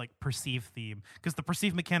Apollo's like perceive theme, because the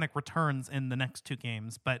perceive mechanic returns in the next two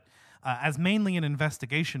games, but as mainly an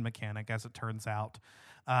investigation mechanic, as it turns out.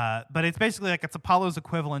 But it's basically like it's Apollo's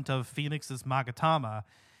equivalent of Phoenix's Magatama.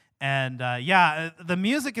 And the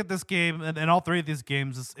music of this game and all three of these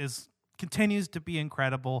games is continues to be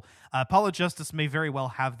incredible. Apollo Justice may very well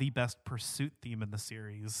have the best pursuit theme in the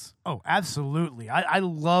series. Oh, absolutely. I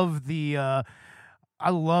love the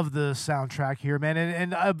soundtrack here, man.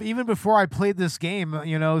 And even before I played this game,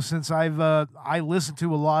 you know, since I listened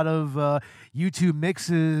to a lot of YouTube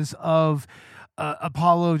mixes of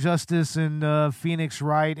Apollo Justice and Phoenix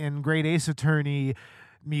Wright and Great Ace Attorney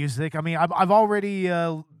music. I mean, I've already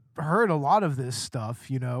heard a lot of this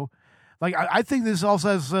stuff, you know. Like, I think this also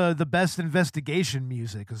has the best investigation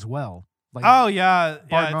music as well. Like, oh, yeah.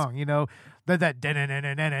 Wrong, you know. Like that's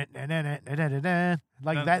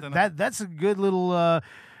a good little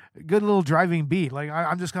driving beat. Like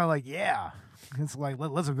I'm just kind of like, yeah, it's like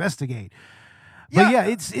let's investigate. But yeah,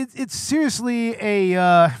 it's seriously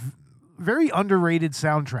a very underrated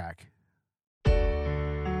soundtrack.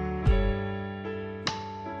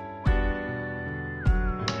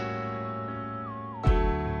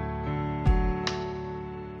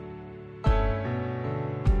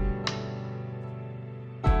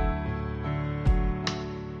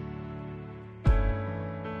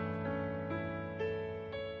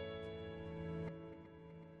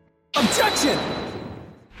 Objection!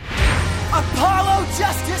 Apollo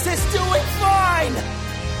Justice is doing fine!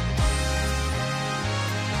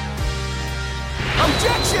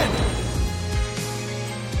 Objection!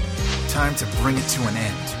 Time to bring it to an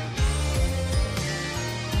end.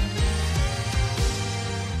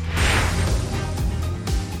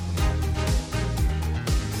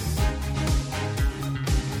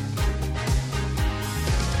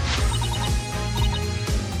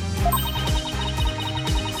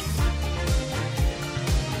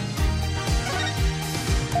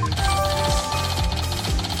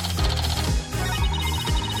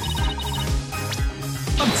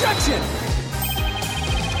 Objection!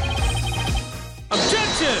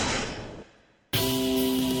 Objection!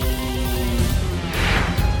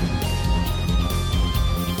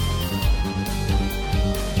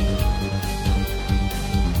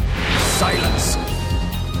 Silence!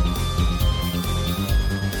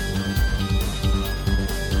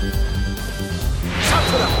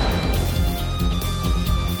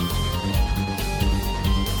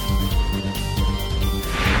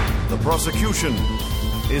 The prosecution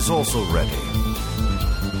is also ready.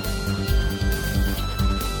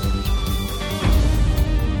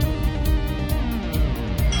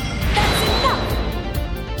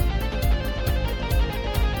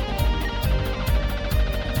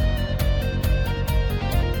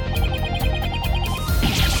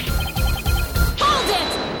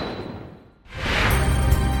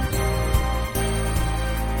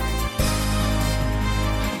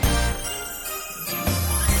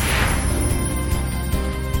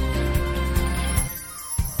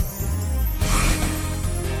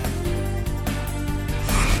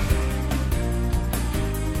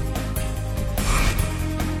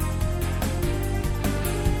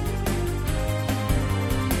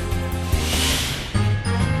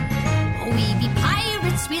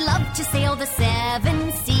 the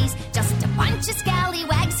 7 seas. Just a bunch of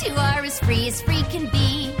scallywags who are as free can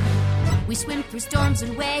be. We swim through storms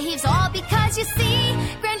and waves, all because you see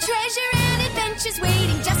grand treasure and adventures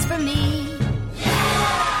waiting just for me.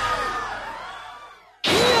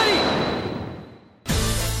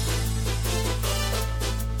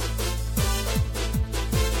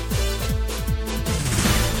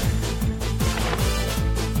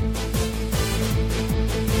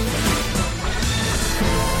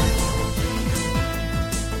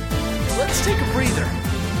 Let's take a breather.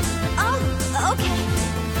 Oh, okay.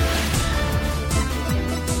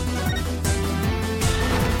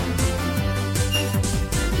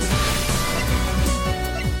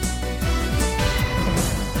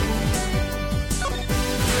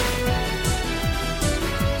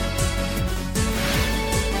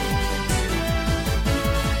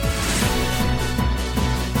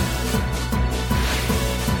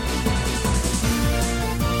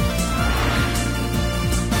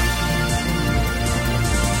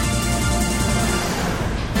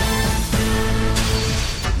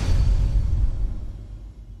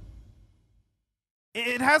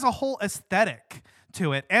 It has a whole aesthetic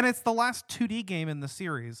to it, and it's the last 2D game in the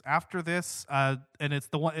series. After this, and it's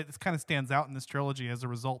the one, it kind of stands out in this trilogy as a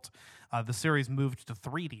result. The series moved to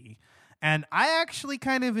 3D, and I actually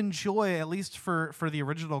kind of enjoy, at least for the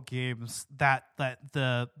original games, that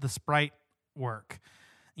the sprite work,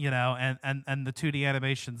 and the 2D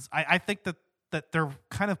animations. I think that they're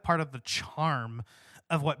kind of part of the charm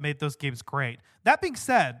of what made those games great. That being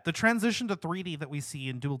said, the transition to 3D that we see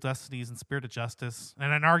in Dual Destinies and Spirit of Justice,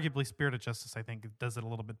 and arguably Spirit of Justice, I think, does it a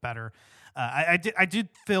little bit better. I did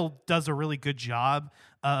feel does a really good job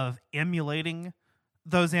of emulating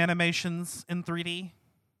those animations in 3D.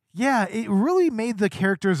 Yeah, it really made the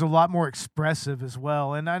characters a lot more expressive as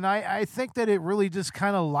well, and I think that it really just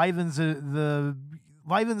kind of livens the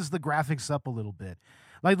graphics up a little bit.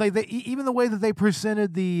 Even the way that they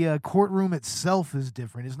presented the courtroom itself is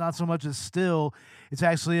different. It's not so much a still; it's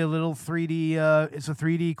actually a little 3D. It's a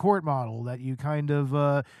 3D court model that you kind of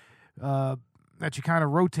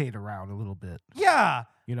rotate around a little bit. Yeah,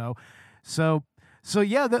 So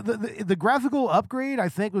yeah, the graphical upgrade I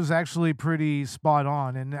think was actually pretty spot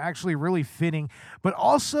on and actually really fitting. But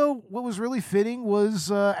also, what was really fitting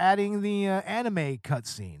was adding the anime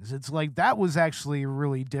cutscenes. It's like that was actually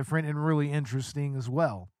really different and really interesting as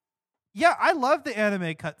well. Yeah, I love the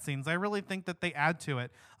anime cutscenes. I really think that they add to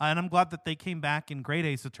it, and I'm glad that they came back in Great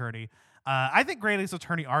Ace Attorney. I think Great Ace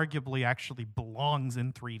Attorney arguably actually belongs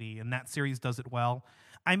in 3D, and that series does it well.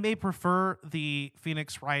 I may prefer the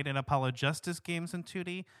Phoenix Wright and Apollo Justice games in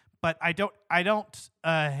 2D, but I don't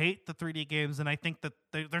hate the 3D games, and I think that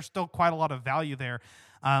there's still quite a lot of value there.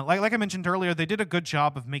 Like I mentioned earlier, they did a good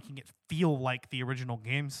job of making it feel like the original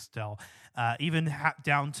games still, even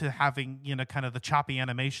down to having kind of the choppy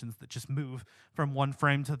animations that just move from one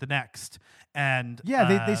frame to the next. And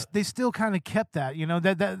yeah, they still kind of kept that.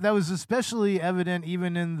 That was especially evident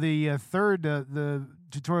even in the third the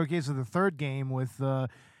tutorial case of the third game with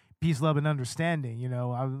Peace, Love, and Understanding.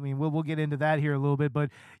 I mean, we'll get into that here a little bit,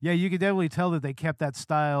 but yeah, you could definitely tell that they kept that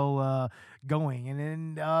style going,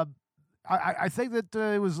 and I think that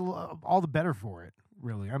it was all the better for it.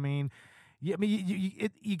 Really, I mean,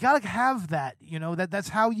 you gotta have that. That's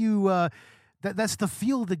how you. That's the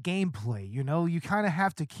feel of the gameplay. You kind of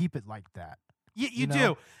have to keep it like that. You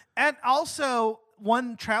do, and also.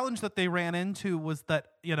 One challenge that they ran into was that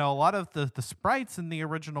a lot of the sprites in the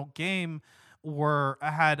original game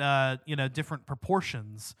had different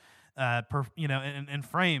proportions in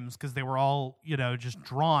frames because they were all just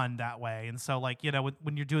drawn that way, and so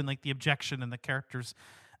when you're doing the objection and the character's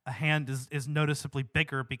hand is noticeably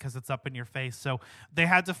bigger because it's up in your face, so they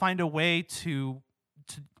had to find a way to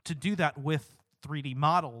do that with 3D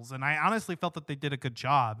models, and I honestly felt that they did a good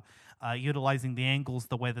job utilizing the angles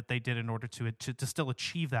the way that they did in order to still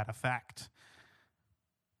achieve that effect.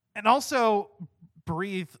 And also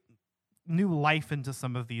breathe new life into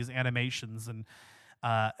some of these animations and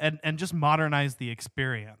just modernize the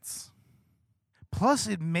experience. Plus,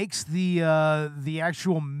 it makes the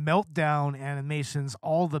actual meltdown animations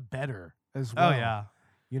all the better as well. Oh, yeah.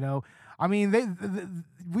 I mean,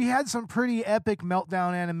 we had some pretty epic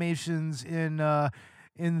meltdown animations in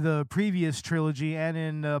the previous trilogy and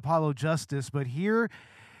in Apollo Justice, but here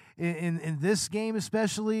in this game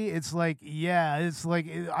especially, it's like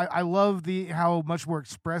I love how much more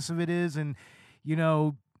expressive it is, and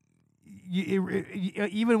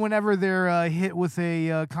even whenever they're hit with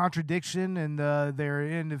a contradiction and they're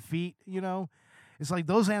in defeat, it's like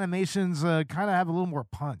those animations kind of have a little more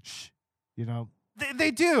punch.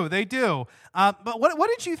 They do. But what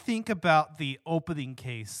did you think about the opening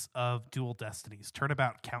case of Dual Destinies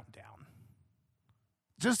Turnabout Countdown?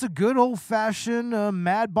 Just a good old-fashioned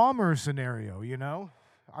Mad Bomber scenario, you know?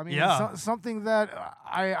 I mean, something that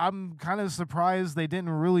I'm kind of surprised they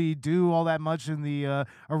didn't really do all that much in the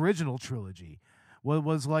original trilogy. What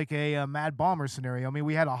was like a Mad Bomber scenario. I mean,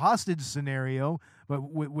 we had a hostage scenario, but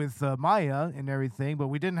with Maya and everything, but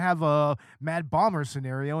we didn't have a Mad Bomber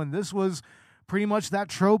scenario, and this was pretty much that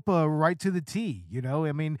trope right to the T. You know,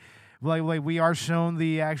 I mean, like we are shown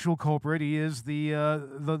the actual culprit. He is the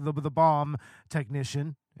bomb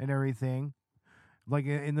technician and everything, like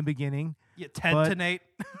in the beginning. Yeah, Ted to Nate.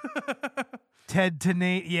 Ted to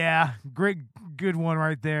Nate, yeah, good one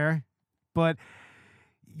right there. But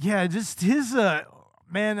yeah, just his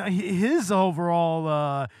his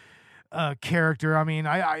overall character. I mean,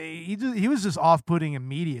 he was just off-putting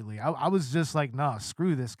immediately. I was just like, nah,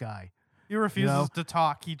 screw this guy. He refuses to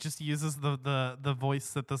talk. He just uses the voice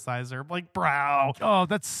synthesizer. Like, bro. Oh,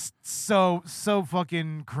 that's so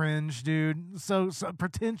fucking cringe, dude. So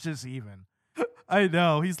pretentious even. I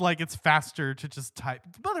know. He's like, it's faster to just type.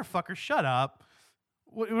 Motherfucker, shut up.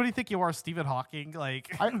 What do you think you are, Stephen Hawking?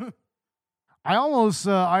 Like, I almost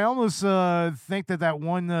think that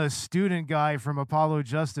one student guy from Apollo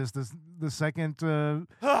Justice, the second one,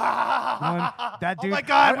 that dude. Oh my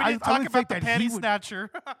God, we didn't talk about the panty snatcher.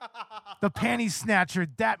 The panty snatcher,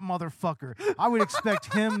 that motherfucker. I would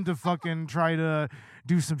expect him to fucking try to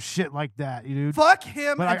do some shit like that, dude. Fuck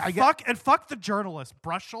him, but and fuck the journalist,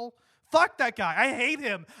 Brushel. Fuck that guy. I hate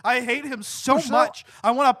him. I hate him so Brushel? much.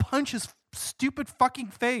 I want to punch his stupid fucking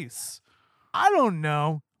face. I don't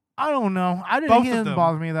know. I didn't Both get of him them.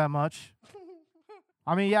 bother me that much.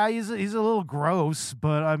 I mean, yeah, he's a little gross,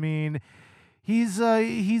 but I mean, he's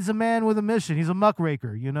a man with a mission. He's a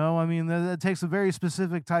muckraker, you know. I mean, that takes a very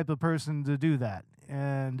specific type of person to do that,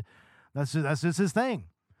 and that's just his thing.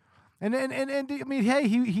 And I mean, hey,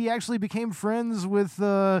 he actually became friends with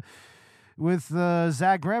Zach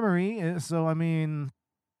Gremery, so I mean,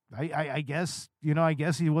 I guess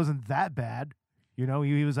he wasn't that bad. You know,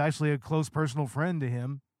 he was actually a close personal friend to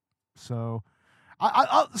him. So,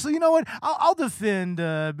 so you know what? I'll defend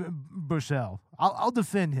Bushell. I'll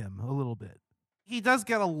defend him a little bit. He does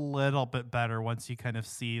get a little bit better once you kind of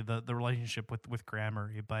see the relationship with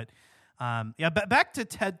Grammary. But back to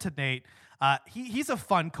Ted to Nate. He's a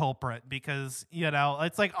fun culprit because, you know,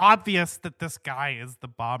 it's like obvious that this guy is the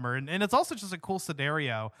bomber, and it's also just a cool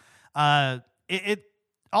scenario. It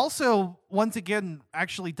also, once again,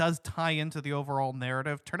 actually does tie into the overall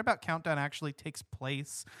narrative. Turnabout Countdown actually takes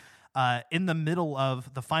place in the middle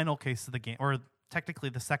of the final case of the game, or technically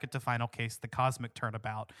the second to final case, the Cosmic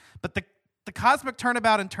Turnabout. But the Cosmic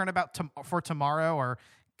Turnabout and Turnabout for Tomorrow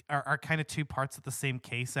are kind of two parts of the same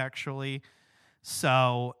case, actually.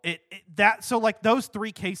 So like those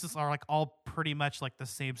three cases are like all pretty much like the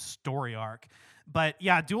same story arc. But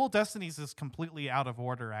yeah, Dual Destinies is completely out of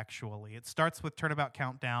order, actually. It starts with Turnabout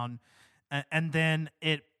Countdown, and then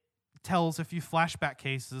it tells a few flashback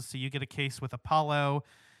cases. So you get a case with Apollo,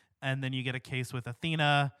 and then you get a case with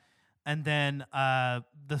Athena, and then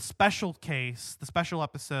the special case, the special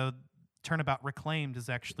episode, Turnabout Reclaimed, is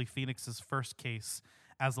actually Phoenix's first case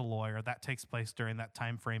as a lawyer. That takes place during that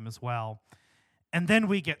time frame as well. And then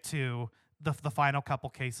we get to the final couple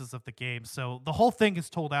cases of the game. So the whole thing is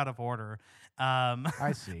told out of order.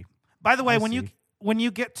 I see. By the way, when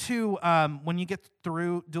you get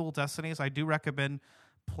through Dual Destinies, I do recommend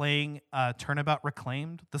playing Turnabout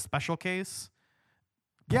Reclaimed, the special case.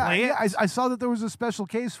 Yeah, I saw that there was a special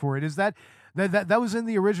case for it. Is that was in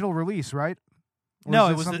the original release, right? Or No,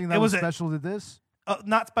 is it was something that was special to this.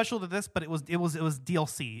 Not special to this, but it was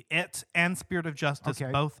DLC. It and Spirit of Justice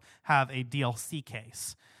both have a DLC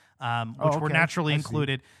case, which were naturally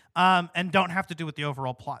included, and don't have to do with the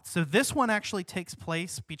overall plot. So this one actually takes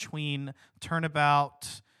place between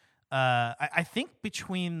Turnabout, I think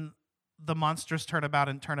between the Monstrous Turnabout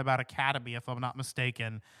and Turnabout Academy, if I'm not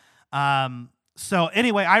mistaken. So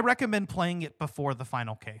anyway, I recommend playing it before the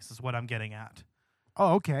final case is what I'm getting at.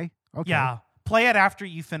 Oh, okay. Yeah. Play it after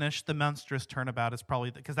you finish the Monstrous Turnabout is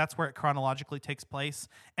probably because that's where it chronologically takes place.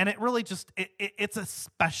 And it really just, it's a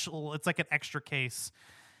special, it's like an extra case.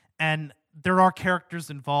 And there are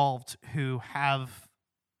characters involved who have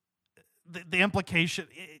the implication.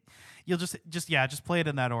 You'll just play it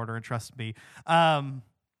in that order and trust me.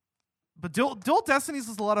 But Dual Destinies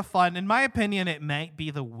is a lot of fun. In my opinion, it might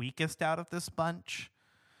be the weakest out of this bunch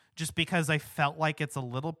just because I felt like it's a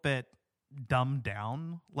little bit dumbed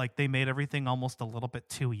down. Like they made everything almost a little bit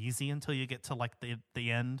too easy until you get to like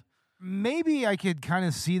the end. maybe I could kind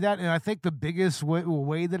of see that, and I think the biggest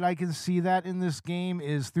way that I can see that in this game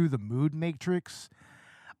is through the mood matrix.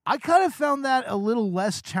 I kind of found that a little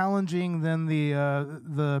less challenging than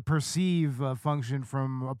the perceive function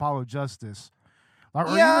from Apollo Justice,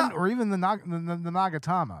 or even the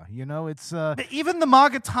Nagatama. You know, it's even the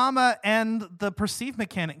Magatama and the perceive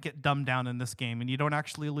mechanic get dumbed down in this game, and you don't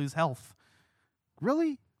actually lose health.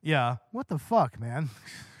 Really? Yeah. What the fuck, man?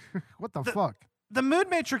 What the fuck? The mood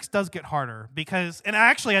matrix does get harder because, and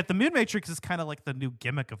actually, the mood matrix is kind of like the new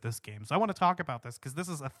gimmick of this game. So I want to talk about this because this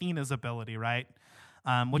is Athena's ability, right?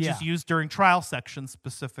 Which is used during trial sections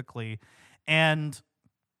specifically. And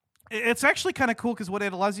it's actually kind of cool because what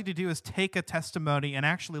it allows you to do is take a testimony and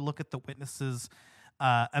actually look at the witness's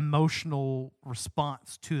emotional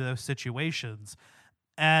response to those situations.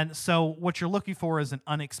 And so what you're looking for is an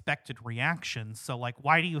unexpected reaction. So like,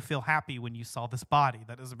 why do you feel happy when you saw this body?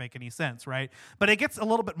 That doesn't make any sense, right? But it gets a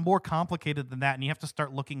little bit more complicated than that, and you have to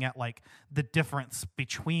start looking at like the difference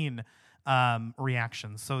between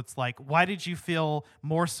reactions. So it's like, why did you feel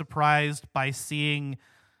more surprised by seeing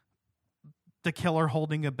the killer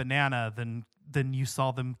holding a banana than you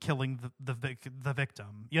saw them killing the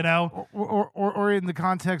victim, you know? Or in the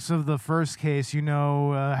context of the first case, you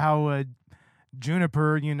know, how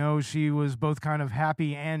Juniper, you know, she was both kind of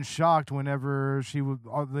happy and shocked whenever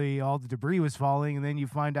all the debris was falling, and then you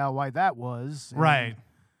find out why that was. Right.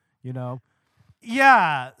 You know?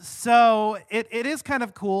 Yeah, so it is kind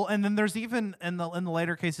of cool, and then there's even in the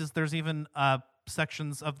later cases, there's even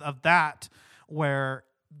sections of that where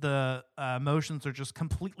the emotions are just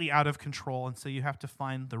completely out of control, and so you have to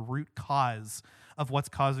find the root cause of what's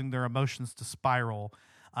causing their emotions to spiral.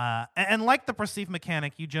 And like the perceive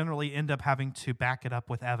mechanic, you generally end up having to back it up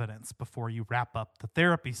with evidence before you wrap up the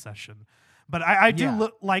therapy session. But I do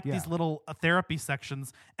like these little therapy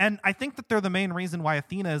sections, and I think that they're the main reason why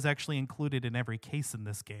Athena is actually included in every case in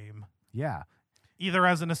this game. Yeah. Either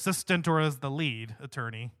as an assistant or as the lead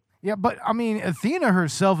attorney. Yeah, but I mean, Athena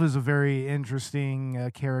herself is a very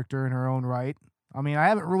interesting character in her own right. I mean, I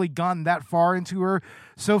haven't really gone that far into her.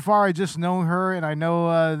 So far, I just know her, and I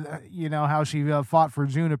know, you know, how she fought for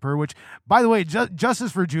Juniper, which, by the way,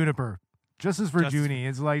 justice for Juniper. Justice for Junie.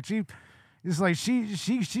 It's like they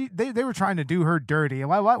were trying to do her dirty.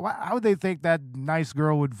 Why, how would they think that nice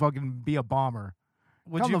girl would fucking be a bomber?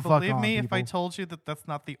 Would you believe me if I told you that that's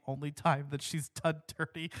not the only time that she's done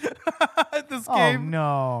dirty in this game?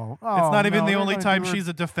 No. It's not even the only time she's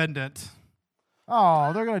a defendant.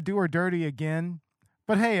 Oh, they're gonna do her dirty again.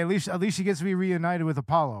 But hey, at least she gets to be reunited with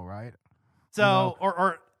Apollo, right? So,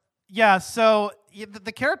 you know? So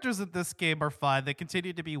the characters in this game are fun. They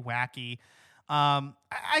continue to be wacky.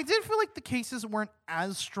 I did feel like the cases weren't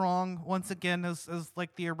as strong once again as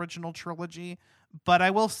like the original trilogy, but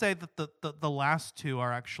I will say that the last two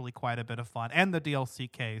are actually quite a bit of fun, and the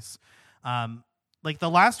DLC case. Like the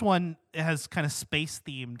last one has kind of space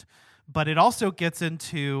themed, but it also gets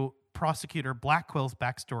into Prosecutor Blackwell's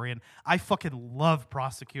backstory, and I fucking love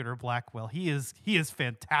Prosecutor Blackwell. He is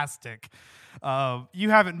fantastic. You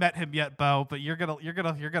haven't met him yet, Bo, but you're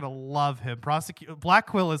gonna love him. Prosecutor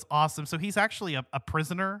Blackwell is awesome. So he's actually a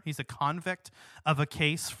prisoner. He's a convict of a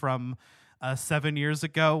case from 7 years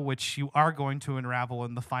ago, which you are going to unravel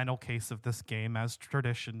in the final case of this game, as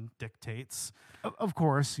tradition dictates. Of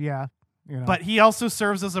course, yeah. You know. But he also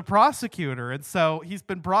serves as a prosecutor, and so he's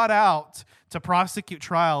been brought out to prosecute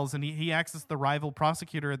trials, and he acts as the rival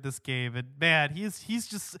prosecutor in this game. And man, he's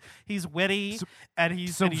witty, and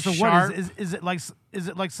he's sharp. What is it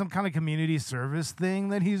like some kind of community service thing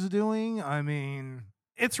that he's doing? I mean,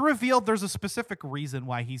 it's revealed there's a specific reason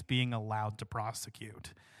why he's being allowed to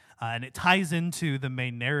prosecute, and it ties into the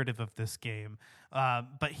main narrative of this game.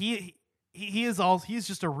 But he's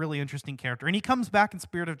just a really interesting character, and he comes back in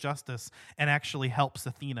Spirit of Justice and actually helps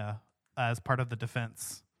Athena as part of the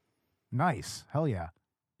defense. Nice. Hell yeah.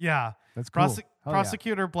 Yeah. That's cool.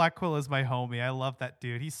 Prosecutor Blackwell is my homie. I love that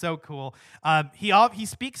dude. He's so cool. He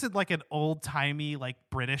speaks in like an old-timey like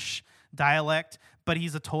British dialect, but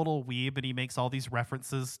he's a total weeb, and he makes all these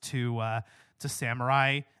references to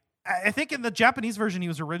samurai. I think in the Japanese version he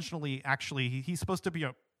was originally he's supposed to be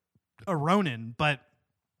a ronin, but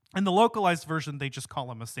in the localized version, they just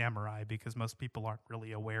call him a samurai because most people aren't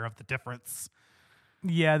really aware of the difference.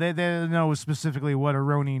 Yeah, they know specifically what a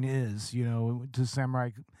ronin is, you know,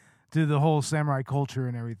 to the whole samurai culture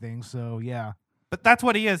and everything. So yeah, but that's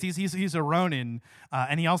what he is. He's a ronin,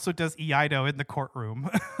 and he also does iaido in the courtroom.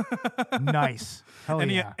 Nice, hell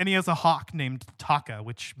yeah. And he has a hawk named Taka,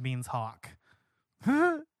 which means hawk.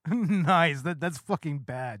 Nice. That's fucking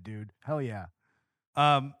bad, dude. Hell yeah.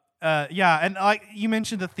 Yeah, and like you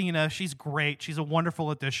mentioned Athena, she's great. She's a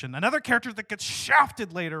wonderful addition. Another character that gets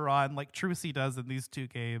shafted later on, like Trucy does in these two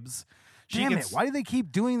games. Damn it! Why do they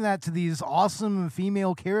keep doing that to these awesome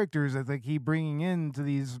female characters that they keep bringing into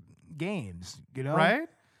these games? You know, right?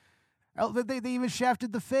 They even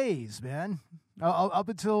shafted the Fays, man. Up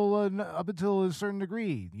until a certain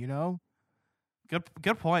degree, you know.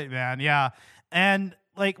 Good point, man. Yeah, and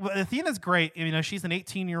like Athena's great. You know, she's an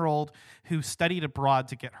 18-year-old who studied abroad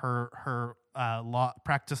to get her law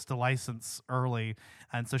practice to license early,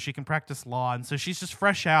 and so she can practice law. And so she's just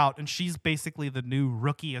fresh out, and she's basically the new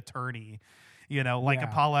rookie attorney. You know, like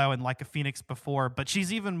Apollo and like a Phoenix before, but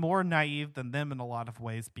she's even more naive than them in a lot of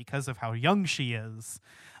ways because of how young she is.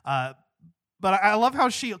 But I love how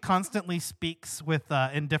she constantly speaks with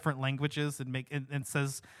in different languages and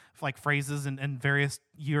says like phrases in various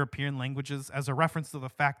European languages as a reference to the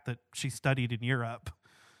fact that she studied in Europe.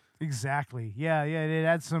 Exactly. Yeah. It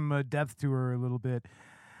adds some depth to her a little bit.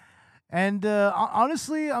 And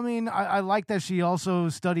honestly, I mean, I like that she also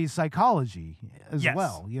studies psychology as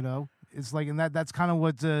well. You know, it's like, and that's kind of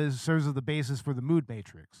what serves as the basis for the mood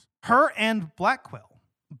matrix. Her and Blackquill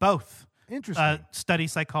both. Interesting. Study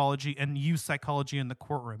psychology and use psychology in the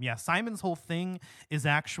courtroom. Yeah, Simon's whole thing is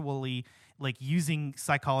actually like using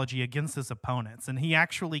psychology against his opponents, and he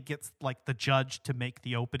actually gets like the judge to make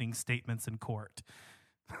the opening statements in court.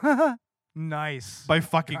 Nice. By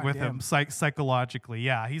fucking with him psychologically.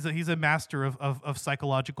 Yeah, he's a master of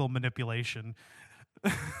psychological manipulation.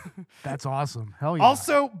 That's awesome. Hell yeah.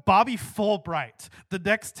 Also, Bobby Fulbright, the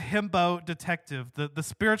next himbo detective, the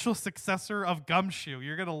spiritual successor of Gumshoe.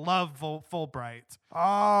 You're going to love Fulbright.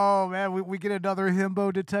 Oh, man, we get another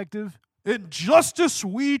himbo detective? In justice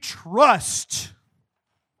we trust.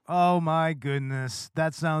 Oh, my goodness.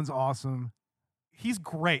 That sounds awesome. He's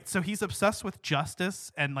great. So he's obsessed with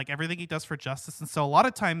justice and like everything he does for justice. And so a lot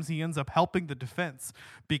of times he ends up helping the defense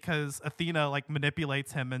because Athena like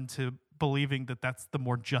manipulates him into believing that that's the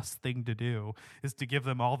more just thing to do, is to give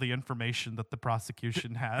them all the information that the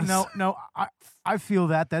prosecution has. No, I feel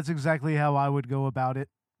that. That's exactly how I would go about it.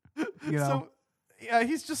 You know? So, yeah,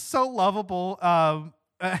 he's just so lovable.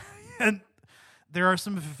 And there are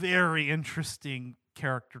some very interesting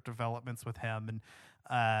character developments with him and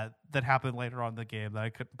that happen later on in the game that I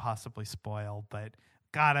couldn't possibly spoil. But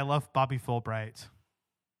God, I love Bobby Fulbright.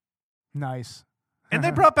 Nice. And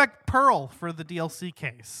they brought back Pearl for the DLC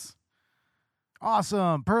case.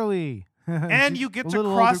 Awesome, Pearly. And you get to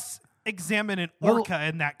cross-examine an orca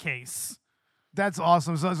in that case. That's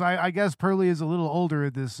awesome. So I guess Pearly is a little older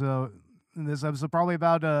in this episode, probably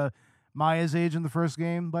about Maya's age in the first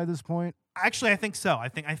game by this point. Actually, I think so. I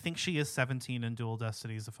think she is 17 in Dual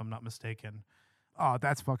Destinies, if I'm not mistaken. Oh,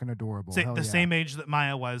 that's fucking adorable. Same age that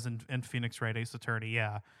Maya was in Phoenix Wright Ace Attorney,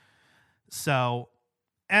 yeah. So,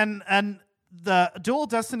 and the Dual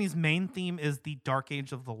Destiny's main theme is the Dark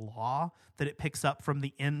Age of the Law that it picks up from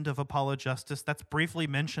the end of Apollo Justice. That's briefly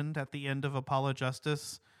mentioned at the end of Apollo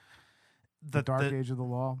Justice. The Dark Age of the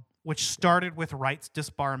Law, which started with Wright's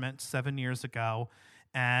disbarment 7 years ago,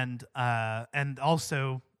 and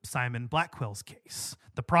also Simon Blackwell's case,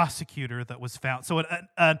 the prosecutor that was found. So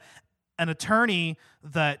an attorney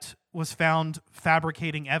that was found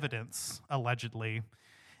fabricating evidence, allegedly,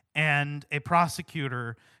 and a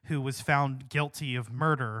prosecutor who was found guilty of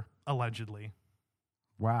murder, allegedly.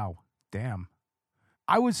 Wow. Damn.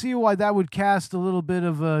 I would see why that would cast a little bit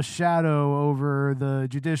of a shadow over the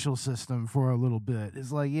judicial system for a little bit.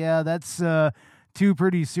 It's like, yeah, that's two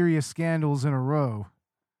pretty serious scandals in a row.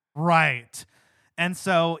 Right. And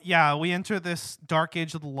so, yeah, we enter this Dark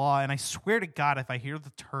Age of the Law, and I swear to God, if I hear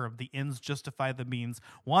the term, the ends justify the means,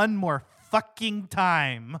 one more fucking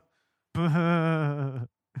time. To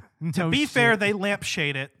be fair, they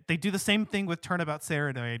lampshade it. They do the same thing with Turnabout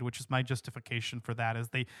Serenade, which is my justification for that, is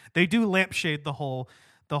they do lampshade the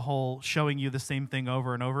whole showing you the same thing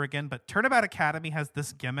over and over again. But Turnabout Academy has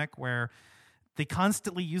this gimmick where they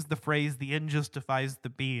constantly use the phrase, the end justifies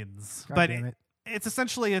the means. God but damn it. It's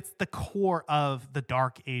essentially, it's the core of the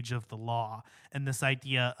Dark Age of the Law and this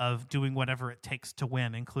idea of doing whatever it takes to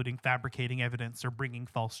win, including fabricating evidence or bringing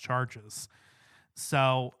false charges.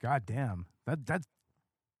 So, God damn,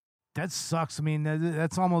 that sucks. I mean,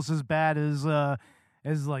 that's almost as bad as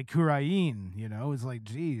like Kurain. You know, it's like,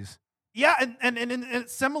 geez. Yeah, and it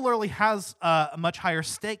similarly has much higher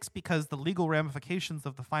stakes because the legal ramifications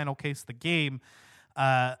of the final case of the game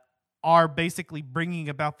are basically bringing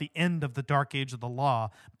about the end of the Dark Age of the Law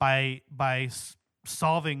by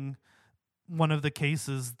solving one of the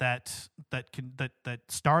cases that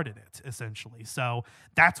started it, essentially. So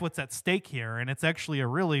that's what's at stake here, and it's actually a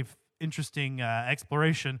really interesting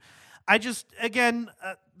exploration. I just, again,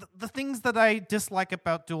 the things that I dislike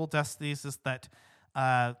about Dual Destinies is that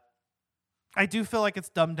I do feel like it's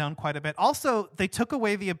dumbed down quite a bit. Also, they took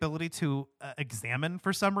away the ability to examine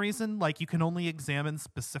for some reason. Like, you can only examine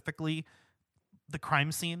specifically the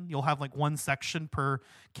crime scene. You'll have like one section per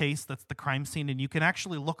case that's the crime scene, and you can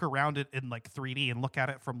actually look around it in like 3D and look at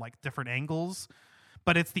it from like different angles.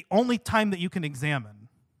 But it's the only time that you can examine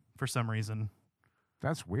for some reason.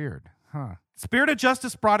 That's weird. Huh. Spirit of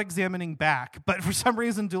Justice brought examining back, but for some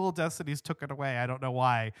reason Dual Destinies took it away. I don't know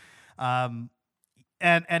why. And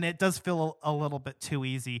it does feel a little bit too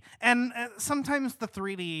easy. And sometimes the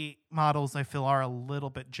 3D models I feel are a little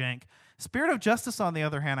bit jank. Spirit of Justice, on the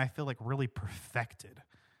other hand, I feel like really perfected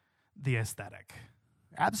the aesthetic.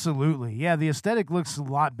 Absolutely. Yeah, the aesthetic looks a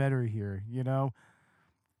lot better here, you know?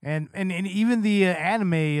 And even the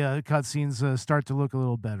anime cutscenes start to look a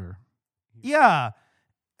little better. Yeah.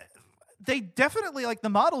 They definitely, like, the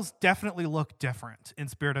models definitely look different in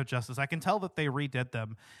Spirit of Justice. I can tell that they redid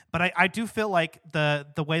them. But I do feel like the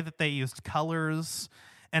way that they used colors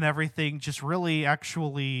and everything just really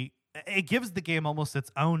actually, it gives the game almost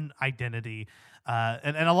its own identity.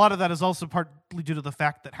 And a lot of that is also partly due to the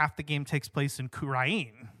fact that half the game takes place in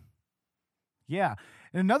Kurain. Yeah.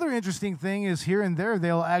 And another interesting thing is here and there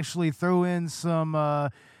they'll actually throw in some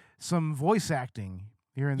voice acting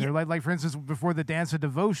here and there. Like for instance, before the Dance of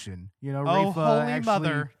Devotion, you know, Oh, Rafe, Holy actually,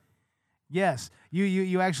 Mother. Yes.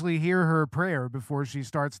 You actually hear her prayer before she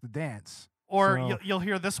starts the dance. Or So- you'll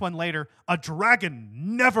hear this one later. A dragon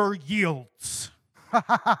never yields.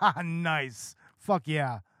 Nice. Fuck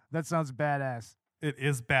yeah. That sounds badass. It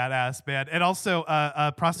is badass, man. And also,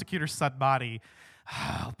 Prosecutor Sudmati.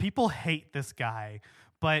 People hate this guy,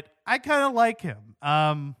 but I kind of like him.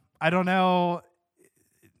 I don't know.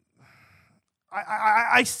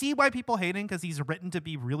 I see why people hate him because he's written to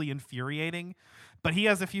be really infuriating, but he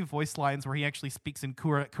has a few voice lines where he actually speaks in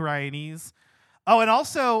Kurainese. Oh, and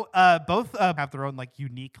also both have their own like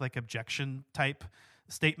unique like objection type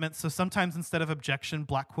statements. So sometimes instead of objection,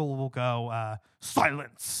 Blackquill will go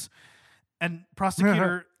silence, and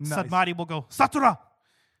Prosecutor Nice. Sudmati will go Satura.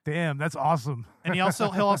 Damn, that's awesome. And he'll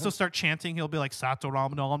also start chanting. He'll be like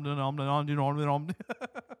Satoram nom nom nom nom nom.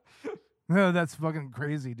 No, that's fucking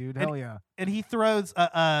crazy, dude. Hell yeah. And he throws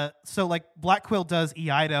so like Blackquill does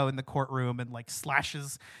Iaido in the courtroom and like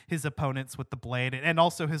slashes his opponents with the blade and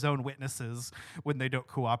also his own witnesses when they don't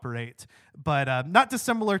cooperate. But not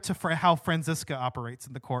dissimilar to how Franziska operates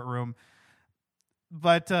in the courtroom.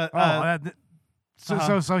 But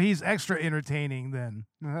so he's extra entertaining then.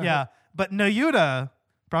 yeah, but Noyuda,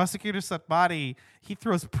 Prosecutor Sudmati, he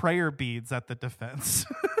throws prayer beads at the defense.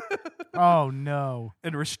 Oh no.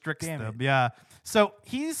 And restricts Damn them. it. Yeah. So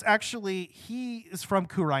he is from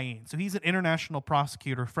Kurain. So he's an international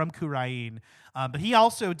prosecutor from Kurain. But he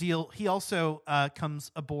also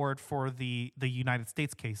comes aboard for the United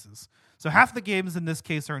States cases. So half the games in this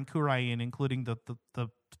case are in Kurain, including the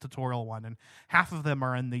tutorial one, and half of them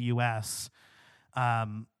are in the US.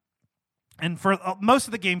 And for most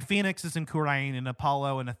of the game, Phoenix is in Kurain and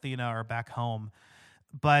Apollo and Athena are back home.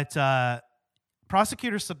 But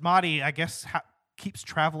Prosecutor Sudmati, I guess, keeps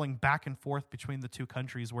traveling back and forth between the two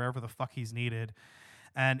countries wherever the fuck he's needed.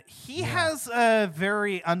 And he has a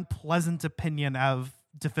very unpleasant opinion of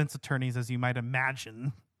defense attorneys, as you might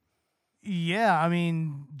imagine. Yeah, I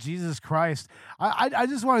mean, Jesus Christ. I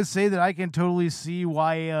just want to say that I can totally see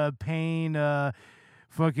why Payne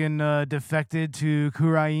fucking defected to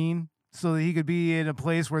Kurain so that he could be in a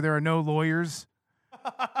place where there are no lawyers.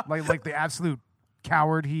 like the absolute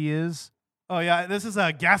coward he is. Oh, yeah, this is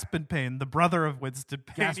Gaspin Payne, the brother of Winston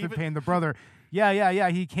Payne. Gaspin Payne, the brother. Yeah.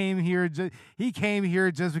 He came here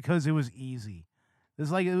just because it was easy. It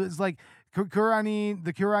was like the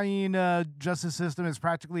Kurain justice system is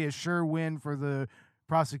practically a sure win for the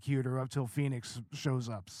prosecutor up till Phoenix shows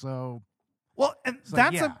up. So, well, and so,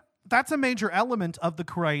 that's a major element of the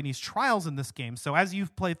Kurainese trials in this game. So as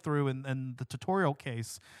you've played through in the tutorial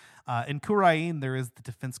case, in Kurain there is the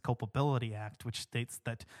Defense Culpability Act, which states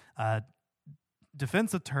that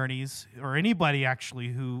defense attorneys or anybody actually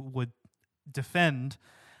who would defend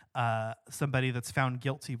somebody that's found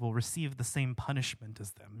guilty will receive the same punishment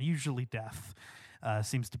as them. Usually death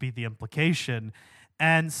seems to be the implication.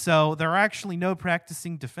 And so there are actually no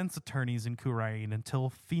practicing defense attorneys in Kurain until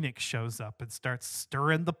Phoenix shows up and starts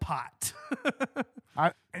stirring the pot.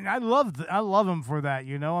 I love him for that,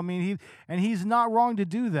 you know. I mean, he's not wrong to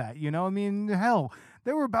do that, you know. I mean, hell,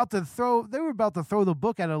 they were about to throw the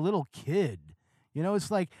book at a little kid. You know,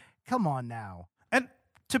 it's like, come on now. And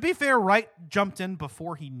to be fair, Wright jumped in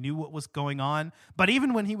before he knew what was going on. But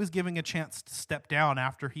even when he was giving a chance to step down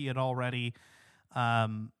after he had already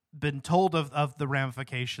been told of the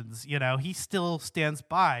ramifications, he still stands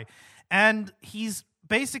by. And he's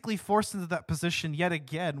basically forced into that position yet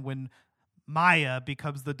again when Maya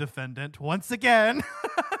becomes the defendant once again.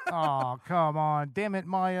 Oh, come on. Damn it,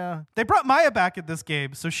 Maya. They brought Maya back in this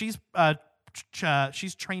game, so she's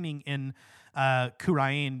training in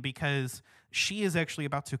Kurain because she is actually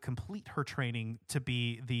about to complete her training to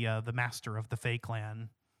be the master of the Fae clan.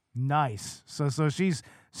 Nice. So she's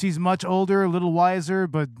much older, a little wiser,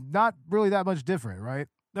 but not really that much different, right?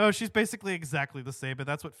 No, she's basically exactly the same, but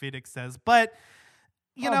that's what Phoenix says. But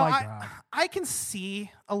I can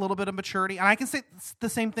see a little bit of maturity, and I can say the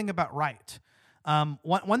same thing about Wright.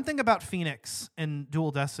 One thing about Phoenix in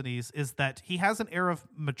Dual Destinies is that he has an air of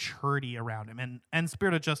maturity around him, and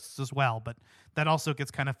Spirit of Justice as well, but that also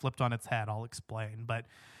gets kind of flipped on its head. I'll explain. But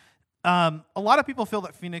a lot of people feel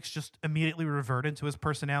that Phoenix just immediately reverted to his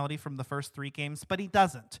personality from the first 3 games, but he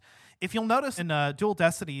doesn't. If you'll notice in Dual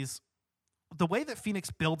Destinies, the way that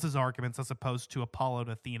Phoenix builds his arguments as opposed to Apollo and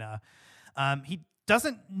Athena,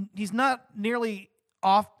 he's not nearly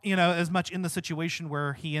off, as much in the situation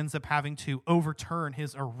where he ends up having to overturn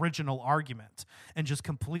his original argument and just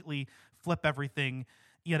completely flip everything,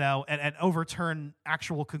 and overturn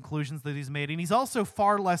actual conclusions that he's made. And he's also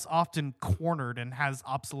far less often cornered and has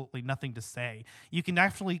absolutely nothing to say. You can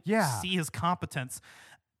actually see his competence.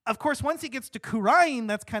 Of course, once he gets to Kurain,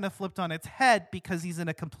 that's kind of flipped on its head because he's in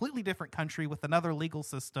a completely different country with another legal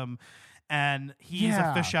system, and he's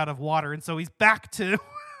a fish out of water. And so he's back to...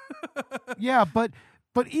 Yeah, but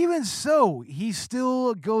even so, he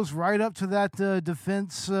still goes right up to that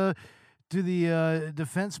defense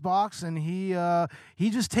defense box, and he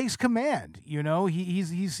just takes command.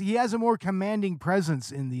 He has a more commanding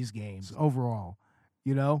presence in these games overall.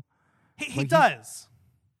 He does.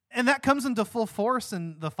 And that comes into full force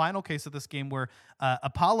in the final case of this game where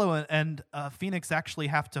Apollo and Phoenix actually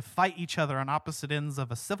have to fight each other on opposite ends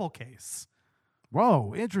of a civil case.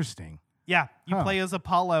 Whoa, interesting. Yeah, you play as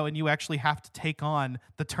Apollo and you actually have to take on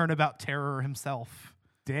the turnabout terror himself.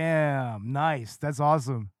 Damn, nice. That's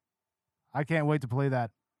awesome. I can't wait to play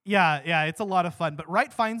that. Yeah, it's a lot of fun. But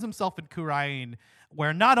Wright finds himself in Kurain,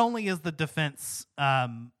 where not only is the defense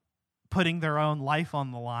putting their own life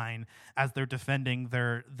on the line as they're defending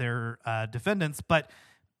their defendants, but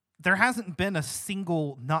there hasn't been a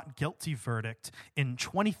single not guilty verdict in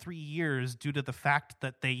 23 years due to the fact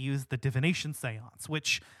that they use the divination seance,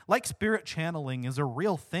 which, like spirit channeling, is a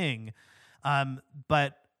real thing.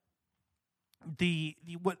 But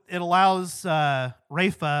what it allows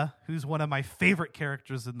Rafa, who's one of my favorite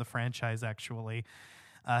characters in the franchise, actually,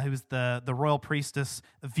 who's the royal priestess,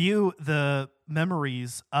 view the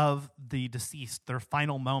memories of the deceased, their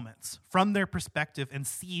final moments, from their perspective and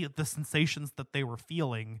see the sensations that they were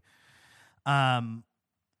feeling. And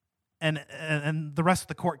the rest of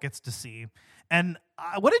the court gets to see. And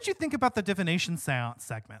what did you think about the divination seance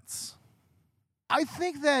segments? I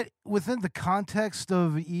think that within the context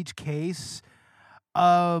of each case,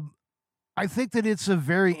 I think that it's a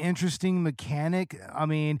very interesting mechanic. I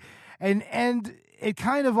mean, and it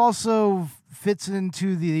kind of also fits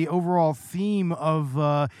into the overall theme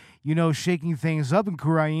of, shaking things up in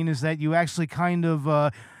Kurain, is that you actually kind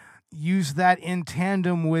of use that in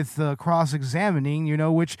tandem with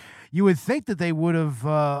cross-examining, which you would think that they would have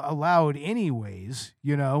allowed anyways,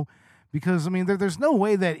 because, there's no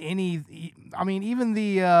way that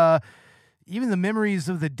even the memories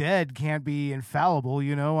of the dead can't be infallible,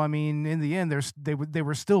 in the end, they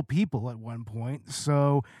were still people at one point.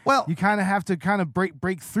 So you kind of have to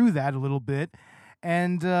break through that a little bit.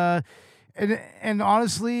 And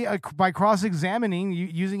honestly, by cross-examining,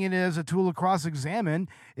 using it as a tool to cross-examine,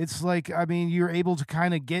 it's like, you're able to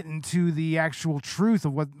kind of get into the actual truth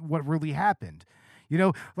of what really happened.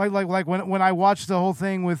 Like when I watched the whole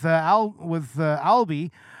thing with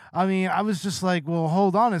Albie, I was just like, well,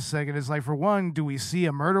 hold on a second. It's like, for one, do we see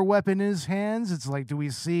a murder weapon in his hands? It's like, do we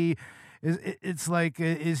see? It's like,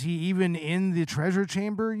 is he even in the treasure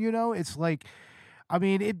chamber? It's like,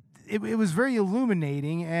 it was very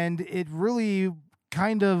illuminating, and it really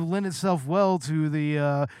kind of lent itself well to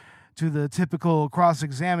the typical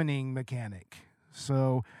cross-examining mechanic.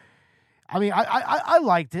 So, I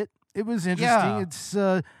liked it. It was interesting. Yeah. It's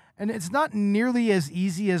and it's not nearly as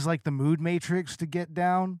easy as like the Mood Matrix to get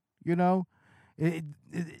down.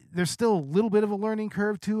 There's still a little bit of a learning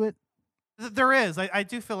curve to it. There is. I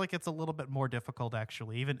do feel like it's a little bit more difficult,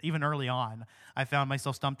 actually. Even early on, I found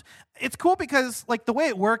myself stumped. It's cool because, like, the way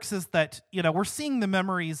it works is that, we're seeing the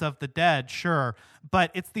memories of the dead, sure,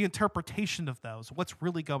 but it's the interpretation of those. What's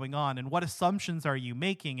really going on, and what assumptions are you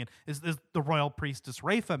making, and is the royal priestess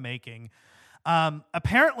Rafa making?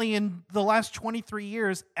 Apparently, in the last 23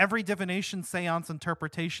 years, every divination seance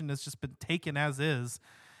interpretation has just been taken as is.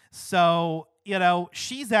 So,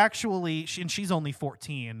 she's actually, and she's only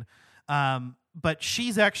 14, but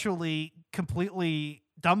she's actually completely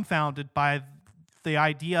dumbfounded by the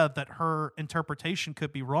idea that her interpretation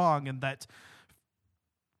could be wrong and that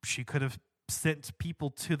she could have sent people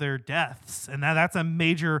to their deaths. And that's a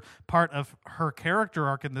major part of her character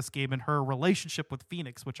arc in this game and her relationship with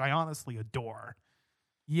Phoenix, which I honestly adore.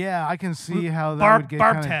 Yeah, I can see how that would get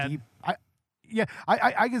kind of deep.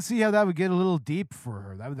 I can see how that would get a little deep for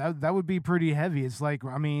her. That would be pretty heavy. It's like,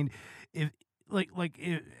 I mean,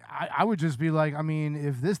 I would just be like, I mean,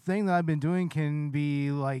 if this thing that I've been doing can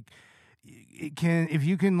be like, if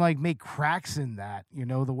you can like make cracks in that,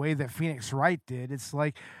 the way that Phoenix Wright did, it's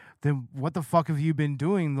like, then what the fuck have you been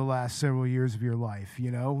doing the last several years of your life?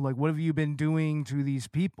 Like, what have you been doing to these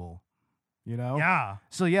people? Yeah.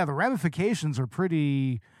 So yeah, the ramifications are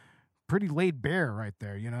pretty laid bare right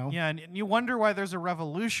there. Yeah, and you wonder why there's a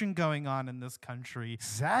revolution going on in this country.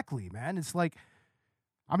 Exactly, man. It's like,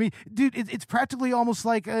 I mean, dude, it's practically almost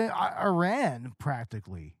like Iran,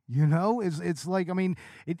 practically. It's like, I mean,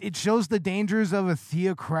 it shows the dangers of a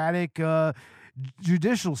theocratic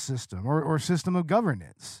judicial system or system of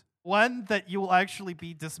governance. One that you will actually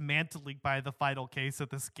be dismantling by the final case of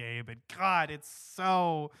this game, and God, it's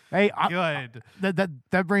so good.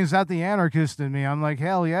 That brings out the anarchist in me. I'm like,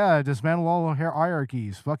 hell yeah, dismantle all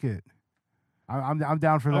hierarchies. Fuck it. I'm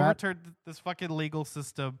down for that. Overturn this fucking legal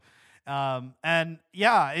system. And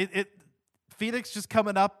yeah, Phoenix just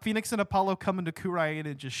coming up, Phoenix and Apollo coming to Kurain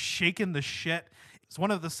and just shaking the shit. It's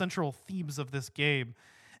one of the central themes of this game.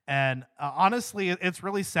 And honestly, it's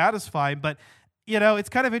really satisfying. But, it's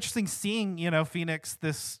kind of interesting seeing, Phoenix,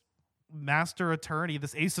 this master attorney,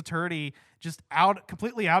 this ace attorney, just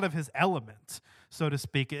completely out of his element, so to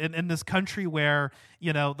speak, in this country where,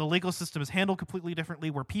 the legal system is handled completely differently,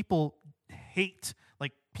 where people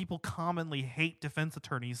commonly hate defense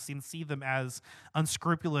attorneys and see them as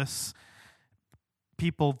unscrupulous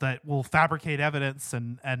people that will fabricate evidence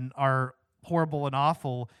and are horrible and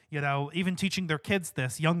awful, even teaching their kids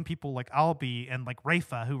this, young people like Albie and like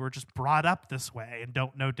Rafa, who were just brought up this way and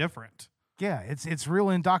don't know different. Yeah, it's real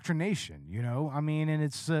indoctrination, I mean, and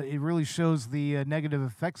it really shows the negative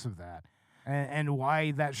effects of that and why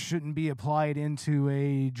that shouldn't be applied into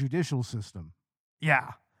a judicial system.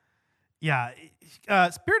 Yeah.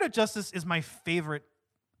 Spirit of Justice is my favorite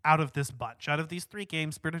out of this bunch. Out of these three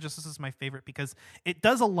games, Spirit of Justice is my favorite because it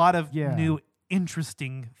does a lot of new,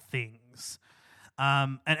 interesting things.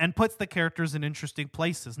 And puts the characters in interesting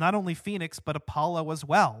places. Not only Phoenix, but Apollo as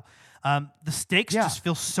well. The stakes just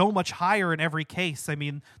feel so much higher in every case. I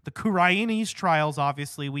mean, the Kuraini's trials,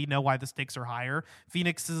 obviously, we know why the stakes are higher.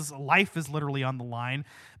 Phoenix's life is literally on the line.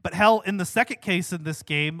 But hell, in the second case in this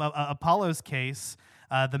game, Apollo's case,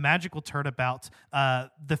 the magical turnabout,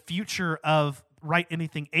 the future of Write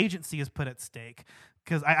Anything Agency is put at stake.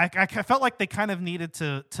 Because I felt like they kind of needed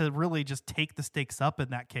to really just take the stakes up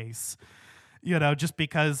in that case. Just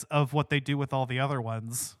because of what they do with all the other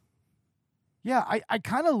ones. Yeah, I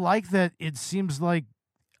kind of like that it seems like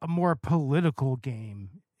a more political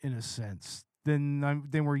game in a sense than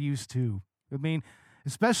we're used to. I mean,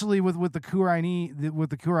 especially with the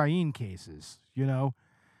Kurain cases,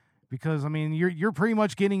 because I mean you're pretty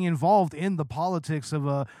much getting involved in the politics of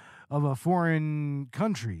a foreign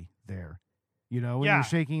country there, and you're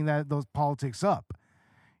shaking those politics up,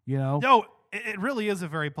 No, it really is a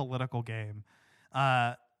very political game.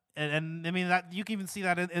 And I mean that you can even see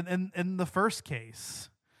that in the first case.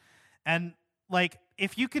 And like,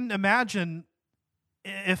 if you can imagine,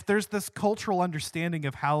 if there's this cultural understanding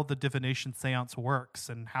of how the divination seance works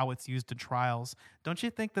and how it's used in trials, don't you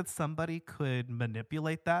think that somebody could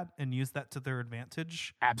manipulate that and use that to their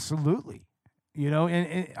advantage? Absolutely.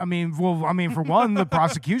 And I mean, for one, the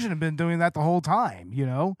prosecution have been doing that the whole time,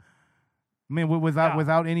 I mean,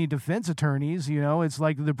 without any defense attorneys, it's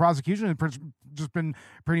like the prosecution has just been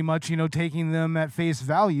pretty much, taking them at face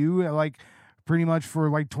value, like pretty much for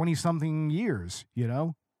like 20-something years,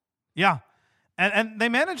 Yeah. And they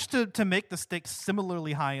managed to make the stakes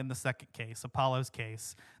similarly high in the second case, Apollo's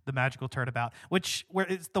case, the magical turnabout, where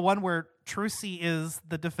it's the one where Trucy is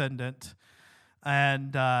the defendant,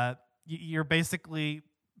 and you're basically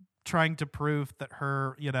trying to prove that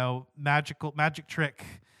her, magic trick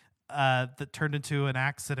that turned into an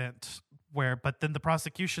accident but then the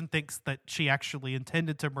prosecution thinks that she actually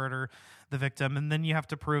intended to murder the victim, and then you have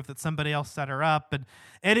to prove that somebody else set her up. And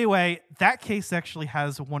anyway, that case actually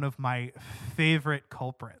has one of my favorite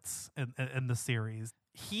culprits in the series.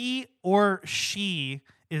 He or she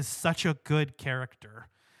is such a good character.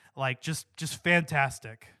 Like just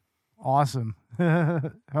fantastic. Awesome.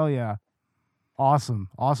 Hell yeah. Awesome.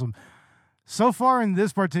 So far in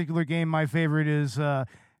this particular game, my favorite is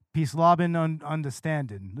Peace Lobin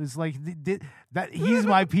Understanding. It's like that he's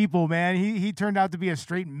my people, man. He turned out to be a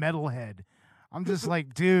straight metalhead. I'm just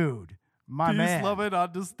like, dude, my man. Peace, love, and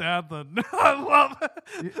understanding. I love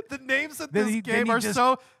it. The names of this game are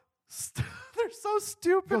so they're so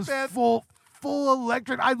stupid, man. Full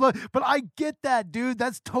electric. But I get that, dude.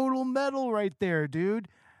 That's total metal right there, dude.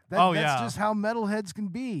 That's just how metalheads can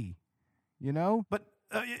be, you know? But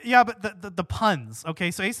but the puns.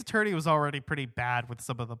 Okay, so Ace Attorney was already pretty bad with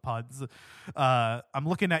some of the puns. I'm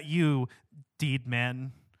looking at you,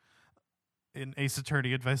 Deedman, in Ace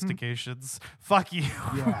Attorney Investigations. Fuck you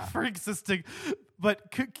for existing.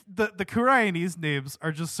 But the Kuraianese names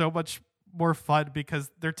are just so much more fun because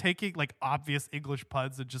they're taking like obvious English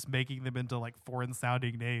puns and just making them into like foreign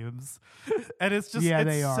sounding names, and it's just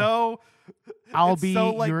they are. so I'll it's be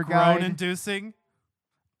so like your groan guide. Inducing.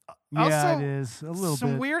 Yeah, Also, it is a little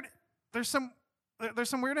some bit weird. There's some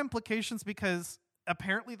weird implications because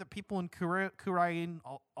apparently the people in Kuraian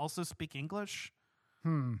also speak English.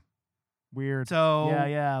 Weird. So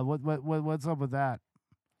yeah. What's up with that?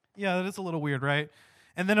 yeah, that is a little weird, right?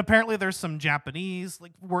 And then apparently there's some Japanese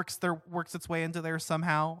like works its way into there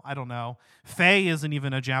somehow. I don't know. Faye isn't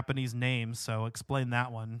even a Japanese name, so explain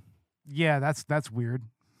that one. Yeah, that's weird.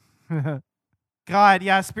 God,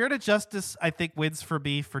 yeah, Spirit of Justice I think wins for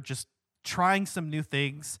me for just trying some new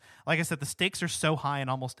things. Like I said, the stakes are so high in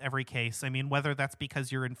almost every case. I mean, whether that's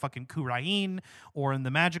because you're in fucking Kurain or in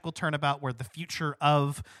the magical turnabout where the future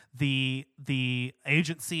of the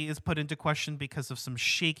agency is put into question because of some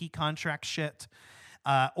shaky contract shit.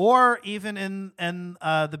 Or even in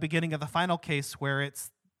the beginning of the final case where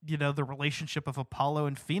it's, you know, the relationship of Apollo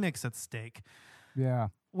and Phoenix at stake. Yeah.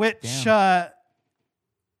 Which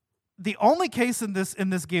the only case in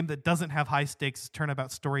this game that doesn't have high stakes is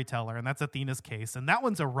Turnabout Storyteller, and that's Athena's case, and that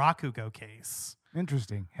one's a Rakugo case.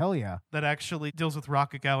 Interesting. Hell yeah. That actually deals with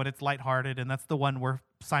Rakugo, and it's lighthearted, and that's the one where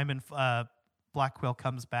Simon Blackquill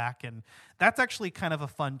comes back, and that's actually kind of a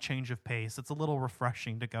fun change of pace. It's a little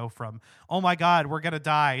refreshing to go from, oh my God, we're gonna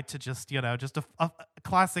die, to just a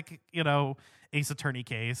classic, Ace Attorney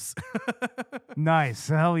case. Nice.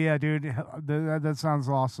 Hell yeah, dude. That sounds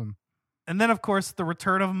awesome. And then, of course, the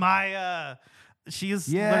return of Maya. She is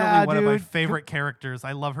literally one of my favorite characters.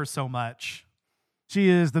 I love her so much. She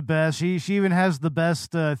is the best. She even has the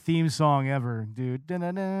best theme song ever, dude.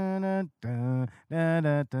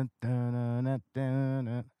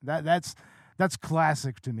 That's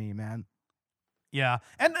classic to me, man. Yeah,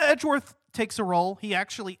 and Edgeworth takes a role. He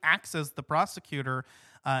actually acts as the prosecutor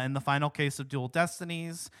in the final case of Dual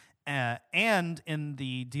Destinies and in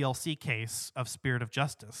the DLC case of Spirit of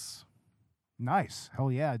Justice. Nice.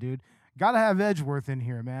 Hell yeah, dude. Gotta have Edgeworth in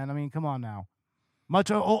here, man. I mean, come on now.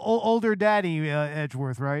 Much older daddy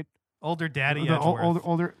Edgeworth, right? Older daddy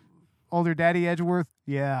Edgeworth. Older daddy Edgeworth?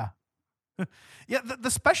 Yeah. Yeah,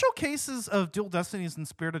 the special cases of Dual Destinies and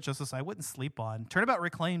Spirit of Justice I wouldn't sleep on. Turnabout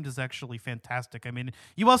Reclaimed is actually fantastic. I mean,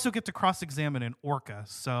 you also get to cross-examine an Orca,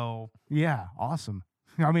 so... Yeah, awesome.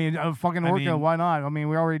 I mean, a fucking Orca, why not? I mean,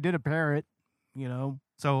 we already did a parrot,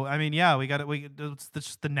 So, I mean, yeah, it's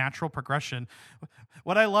just the natural progression.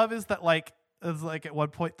 What I love is that, at one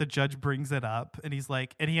point the judge brings it up, and he's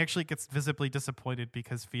like, and he actually gets visibly disappointed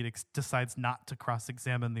because Phoenix decides not to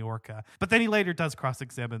cross-examine the Orca. But then he later does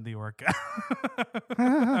cross-examine the Orca,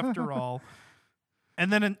 after all.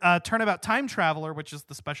 And then in Turnabout Time Traveler, which is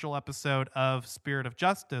the special episode of Spirit of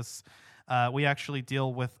Justice, we actually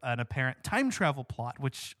deal with an apparent time travel plot,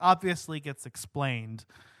 which obviously gets explained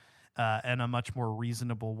in a much more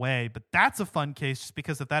reasonable way, but that's a fun case just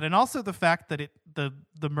because of that, and also the fact that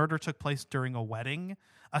the murder took place during a wedding,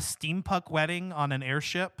 a steampunk wedding on an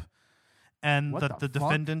airship, and the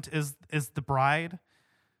defendant is the bride.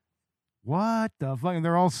 What the fuck? And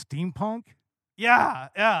they're all steampunk?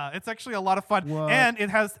 Yeah, it's actually a lot of fun, and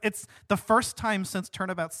it's the first time since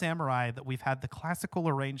Turnabout Samurai that we've had the classical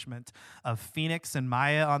arrangement of Phoenix and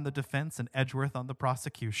Maya on the defense and Edgeworth on the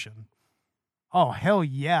prosecution. Oh, hell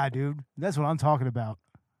yeah, dude. That's what I'm talking about.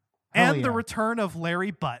 Hell and the yeah. return of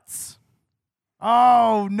Larry Butts.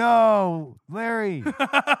 Oh, no. Larry.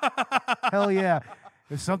 Hell yeah.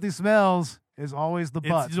 If something smells, it's always the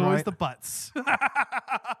butts, It's always right? the butts.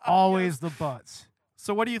 Always the butts.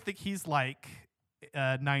 So what do you think he's like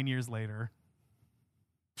 9 years later?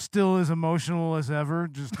 Still as emotional as ever.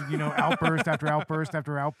 Just, outburst after outburst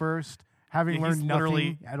after outburst. Having learned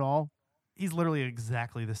nothing at all. He's literally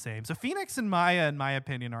exactly the same. So Phoenix and Maya, in my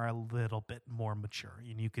opinion, are a little bit more mature,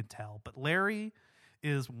 and you can tell. But Larry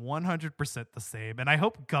is 100% the same. And I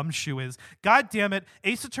hope Gumshoe is. God damn it.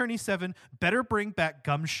 Ace Attorney 7 better bring back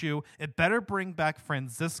Gumshoe. It better bring back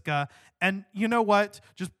Franziska. And you know what?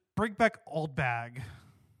 Just bring back Old Bag.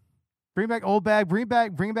 Bring back Old Bag. Bring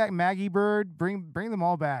back Maggie Bird. Bring them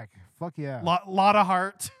all back. Fuck yeah. Lotta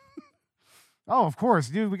Heart. Oh, of course,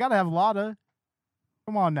 dude. We gotta have Lotta.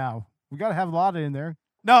 Come on now. We gotta have Lotta in there.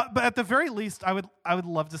 No, but at the very least, I would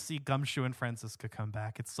love to see Gumshoe and Franziska come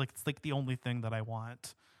back. It's like the only thing that I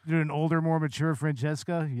want. Dude, an older, more mature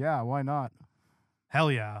Francesca? Yeah, why not?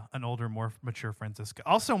 Hell yeah, an older, more mature Franziska.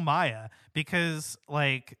 Also Maya, because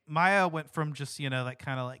like Maya went from just, that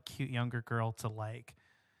kind of like cute younger girl to like,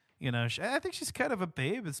 I think she's kind of a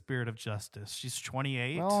babe in Spirit of Justice. She's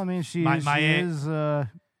 28. Well, I mean, she is Mia's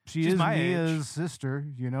sister.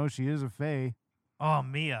 She is a fae. Oh,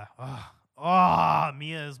 Mia.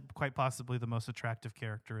 Mia is quite possibly the most attractive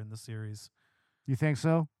character in the series. You think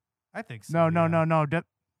so? I think so. No.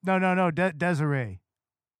 Desiree.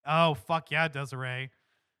 Oh, fuck yeah, Desiree.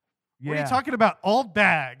 Yeah. What are you talking about? Old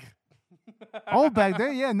Bag. Old Bag.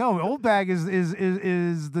 Old Bag is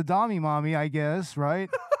the Dommy mommy, I guess,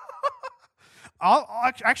 right?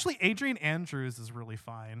 Actually, Adrian Andrews is really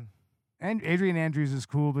fine. And Adrian Andrews is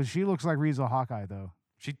cool, but she looks like Riza Hawkeye, though.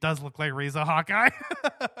 She does look like Riza Hawkeye.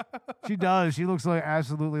 She does. She looks like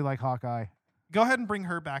absolutely like Hawkeye. Go ahead and bring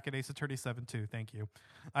her back in Ace Attorney 7 too. Thank you.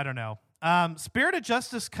 I don't know. Spirit of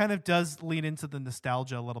Justice kind of does lean into the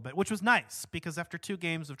nostalgia a little bit, which was nice because after 2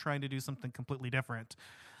 games of trying to do something completely different,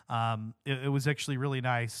 it was actually really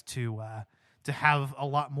nice to have a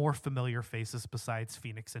lot more familiar faces besides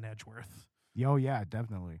Phoenix and Edgeworth. Oh yeah,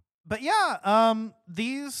 definitely. But yeah,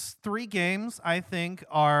 these 3 games I think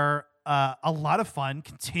are a lot of fun.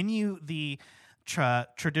 Continue the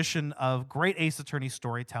tradition of great Ace Attorney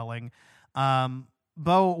storytelling.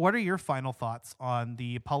 Bo, what are your final thoughts on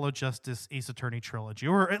the Apollo Justice Ace Attorney trilogy,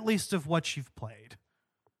 or at least of what you've played?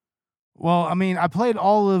 Well, I mean, I played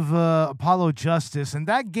all of Apollo Justice, and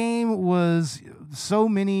that game was so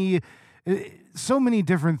many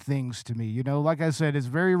different things to me. Like I said, it's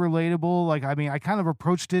very relatable. Like, I mean, I kind of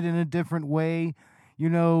approached it in a different way,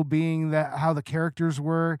 being that how the characters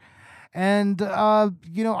were. And, I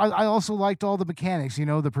also liked all the mechanics,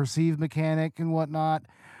 the perceived mechanic and whatnot.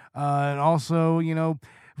 And also,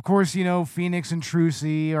 of course, Phoenix and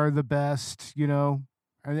Trucy are the best,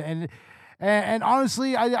 and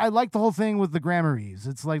honestly, I like the whole thing with the Gramarys.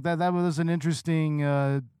 It's like that was an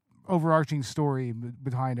interesting, overarching story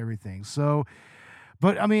behind everything. So,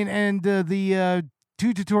 but I mean, and the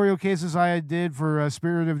 2 tutorial cases I did for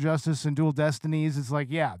Spirit of Justice and Dual Destinies, it's like,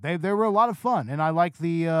 yeah, they were a lot of fun. And I like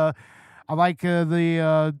the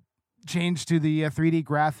change to the 3D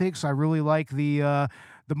graphics. I really like the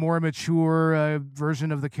more mature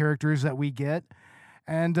version of the characters that we get.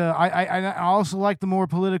 And I also like the more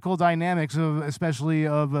political dynamics especially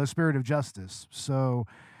of Spirit of Justice. So,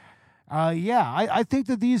 I think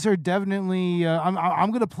that these are definitely.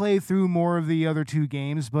 I'm going to play through more of the other 2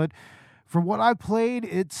 games, but for what I played,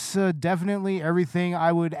 it's definitely everything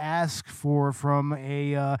I would ask for from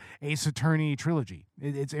a Ace Attorney trilogy.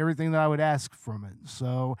 It's everything that I would ask from it.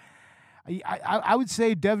 So, I would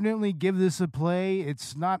say definitely give this a play.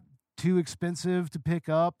 It's not too expensive to pick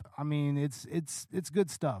up. I mean, it's good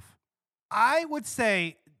stuff. I would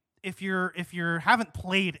say if you haven't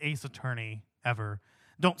played Ace Attorney ever,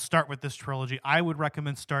 don't start with this trilogy. I would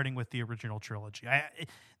recommend starting with the original trilogy.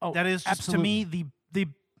 That is just absolutely. to me the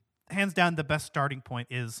hands down the best starting point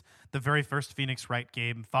is the very first Phoenix Wright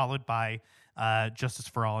game, followed by Justice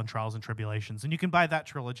for All and Trials and Tribulations, and you can buy that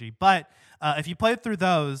trilogy. But if you play through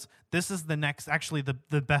those, this is the next, actually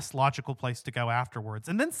the best logical place to go afterwards,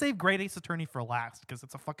 and then save Great Ace Attorney for last because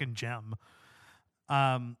it's a fucking gem.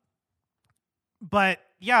 But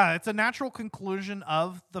yeah, it's a natural conclusion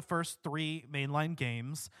of the first 3 mainline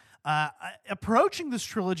games. Approaching this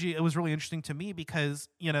trilogy, it was really interesting to me because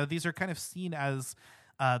these are kind of seen as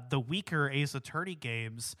the weaker Ace Attorney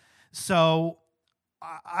games, so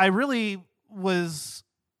I really was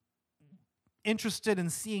interested in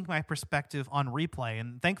seeing my perspective on replay,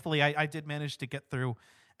 and thankfully I did manage to get through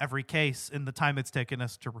every case in the time it's taken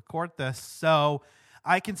us to record this, so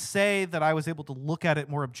I can say that I was able to look at it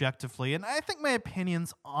more objectively, and I think my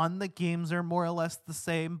opinions on the games are more or less the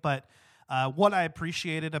same, but what I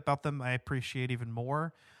appreciated about them, I appreciate even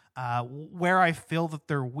more. Where I feel that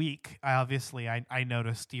they're weak, I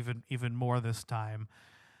noticed even more this time.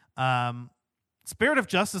 Spirit of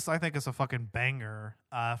Justice, I think, is a fucking banger.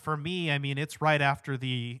 For me, I mean, it's right after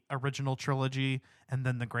the original trilogy and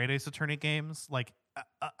then the Great Ace Attorney games. Like,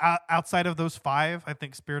 outside of those 5, I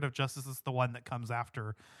think Spirit of Justice is the one that comes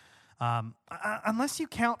after Unless you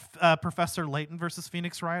count Professor Layton versus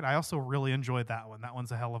Phoenix Wright, I also really enjoyed that one. That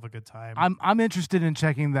one's a hell of a good time. I'm interested in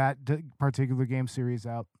checking that particular game series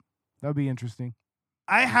out. That would be interesting.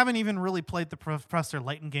 I haven't even really played the Professor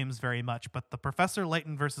Layton games very much, but the Professor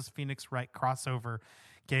Layton versus Phoenix Wright crossover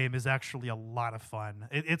game is actually a lot of fun.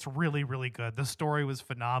 It's really, really good. The story was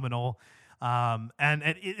phenomenal, and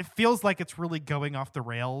it feels like it's really going off the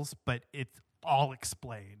rails, but it's all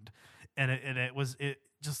explained, and it was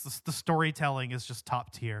just the storytelling is just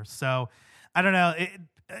top tier. So I don't know.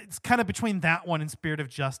 It's kind of between that one and Spirit of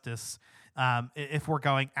Justice. If we're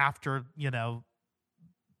going after,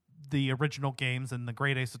 the original games and the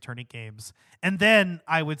Great Ace Attorney games. And then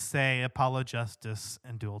I would say Apollo Justice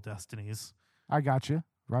and Dual Destinies. I got you.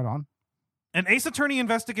 Right on. And Ace Attorney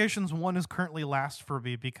Investigations 1 is currently last for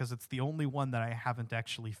me because it's the only one that I haven't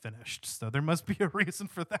actually finished. So there must be a reason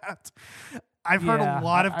for that. I've heard a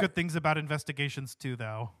lot of good things about Investigations 2,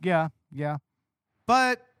 though. Yeah.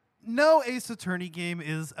 But no Ace Attorney game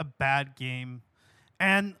is a bad game.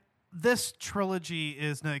 And this trilogy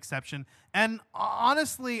is no exception. And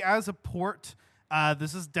honestly, as a port,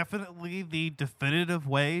 this is definitely the definitive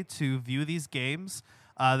way to view these games.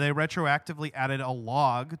 They retroactively added a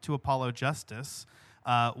log to Apollo Justice,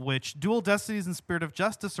 which Dual Destinies and Spirit of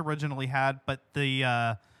Justice originally had, but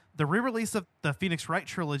the re-release of the Phoenix Wright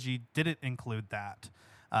trilogy didn't include that.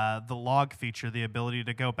 The log feature, the ability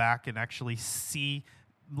to go back and actually see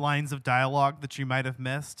lines of dialogue that you might have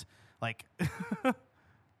missed. Like...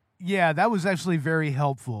 Yeah, that was actually very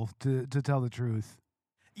helpful, to tell the truth.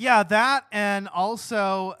 Yeah, that, and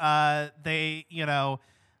also they,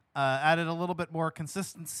 added a little bit more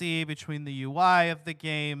consistency between the UI of the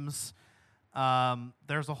games.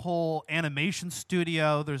 There's a whole animation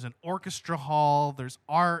studio. There's an orchestra hall. There's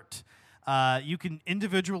art. You can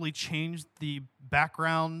individually change the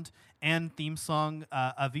background and theme song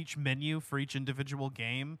of each menu for each individual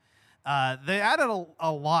game. They added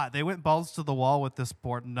a lot. They went balls to the wall with this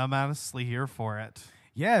port, and I'm honestly here for it.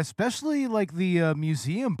 Yeah, especially like the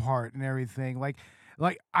museum part and everything. Like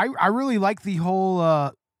I really like the whole.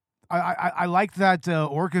 I like that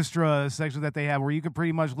orchestra section that they have, where you can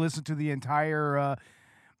pretty much listen to the entire.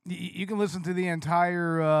 You can listen to the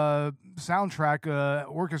entire soundtrack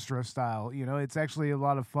orchestra style. It's actually a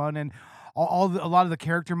lot of fun, and a lot of the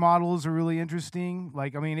character models are really interesting.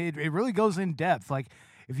 Like, I mean, it really goes in depth. Like,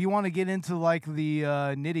 if you want to get into like the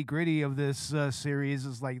nitty gritty of this series,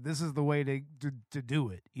 it's like this is the way to do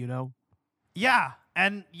it. Yeah,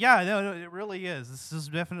 and no, it really is. This is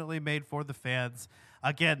definitely made for the fans.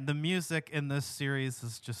 Again, the music in this series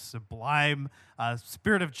is just sublime.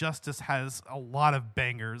 Spirit of Justice has a lot of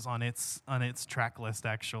bangers on its track list,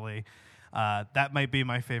 actually. That might be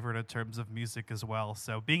my favorite in terms of music as well.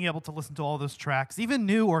 So being able to listen to all those tracks, even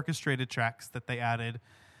new orchestrated tracks that they added,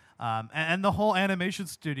 and the whole animation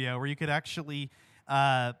studio where you could actually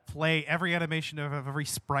play every animation of every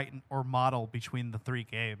sprite or model between the three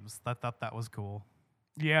games. I thought that was cool.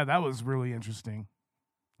 Yeah, that was really interesting.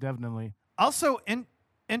 Definitely. Also,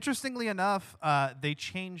 interestingly enough, they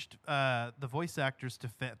changed the voice actors to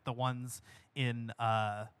fit the ones in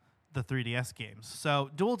the 3DS games. So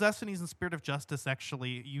Dual Destinies and Spirit of Justice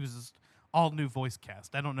actually uses all new voice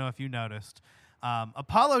cast. I don't know if you noticed.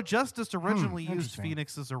 Apollo Justice originally used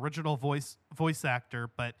Phoenix's original voice actor,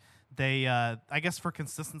 but they, I guess for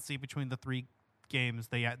consistency between the three games,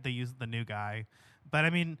 they used the new guy. But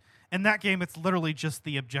I mean, in that game, it's literally just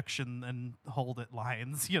the objection and hold it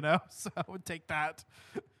lines, So I would take that.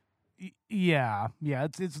 Yeah,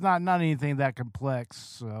 it's not anything that complex.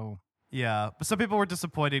 So yeah, but some people were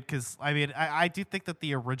disappointed because I mean, I do think that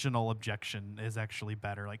the original objection is actually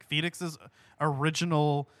better. Like Phoenix's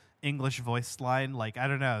original English voice line, like I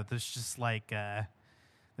don't know, there's just like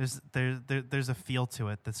there's a feel to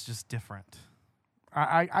it that's just different.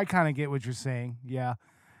 I kind of get what you're saying. Yeah,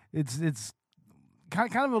 it's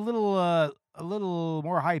kind of a little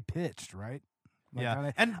more high pitched, right? Like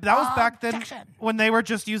yeah, and that was back then when they were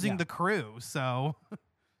just using the crew. So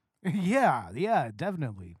yeah,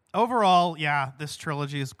 definitely. Overall, yeah, this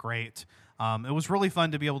trilogy is great. It was really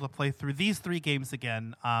fun to be able to play through these three games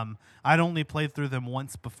again. I'd only played through them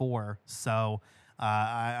once before, so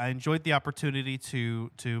I enjoyed the opportunity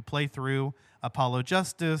to play through Apollo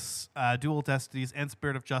Justice, Dual Destinies, and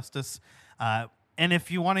Spirit of Justice. And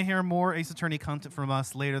if you want to hear more Ace Attorney content from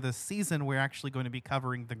us later this season, we're actually going to be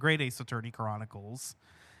covering the Great Ace Attorney Chronicles,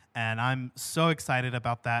 and I'm so excited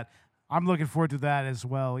about that. I'm looking forward to that as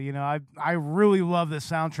well. I really love the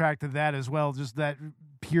soundtrack to that as well. Just that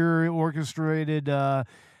pure orchestrated,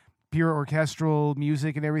 pure orchestral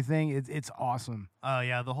music and everything. It's awesome. Oh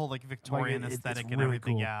yeah, the whole like Victorian aesthetic and really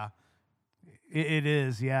everything. Cool. Yeah, It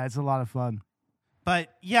is. Yeah, it's a lot of fun.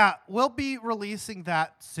 But yeah, we'll be releasing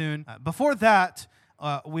that soon. Before that,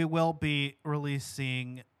 we will be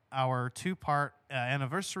releasing our 2-part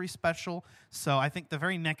anniversary special. So I think the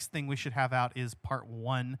very next thing we should have out is part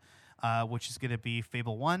 1, which is going to be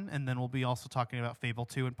Fable 1. And then we'll be also talking about Fable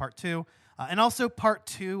 2 and part 2. And also part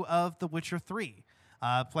 2 of The Witcher 3.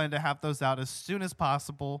 Plan to have those out as soon as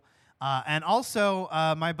possible. And also,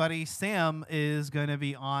 my buddy Sam is going to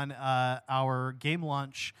be on our game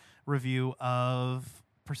launch review of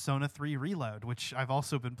Persona 3 Reload, which I've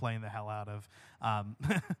also been playing the hell out of.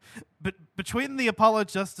 But between the Apollo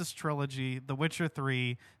Justice trilogy, The Witcher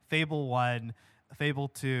 3, Fable 1, Fable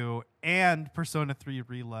 2, and Persona 3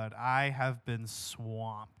 Reload, I have been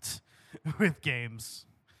swamped with games.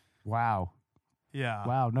 Wow. Yeah.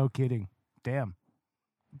 Wow, no kidding. Damn.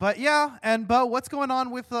 But yeah, and Bo, what's going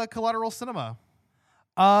on with Collateral Cinema?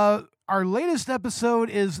 Our latest episode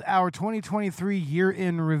is our 2023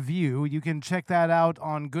 year-in review. You can check that out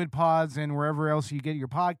on Good Pods and wherever else you get your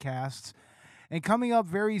podcasts. And coming up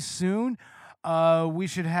very soon, we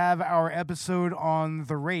should have our episode on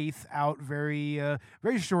The Wraith out very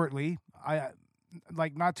shortly.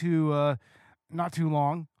 Not too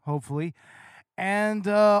long, hopefully. And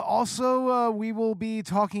also, we will be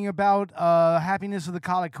talking about Happiness of the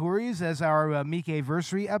Kalakuris as our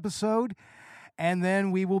Mike-versary episode. And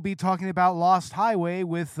then we will be talking about Lost Highway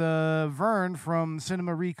with Vern from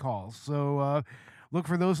Cinema Recall. So look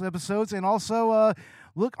for those episodes. And also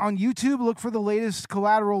look on YouTube. Look for the latest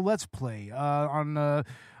Collateral Let's Play on our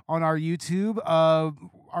YouTube.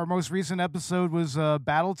 Our most recent episode was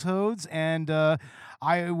Battletoads. And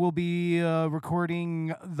I will be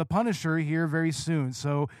recording The Punisher here very soon.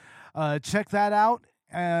 So check that out.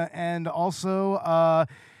 And also...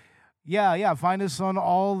 find us on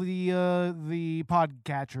all the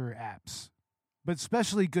podcatcher apps, but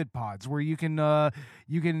especially Good Pods, where you can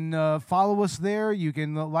follow us there. You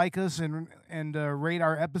can like us and rate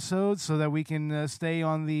our episodes so that we can stay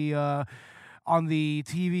on the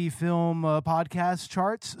TV film podcast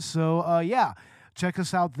charts. So check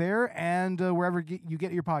us out there and wherever you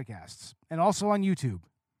get your podcasts, and also on YouTube.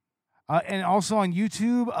 Like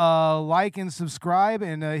and subscribe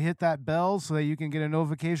and hit that bell so that you can get a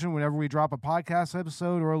notification whenever we drop a podcast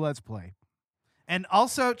episode or a Let's Play. And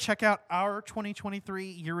also check out our 2023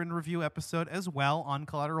 year-in review episode as well on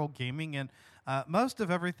Collateral Gaming and most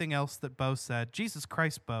of everything else that Bo said. Jesus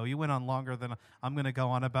Christ, Bo, you went on longer than I'm going to go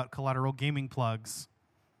on about Collateral Gaming plugs.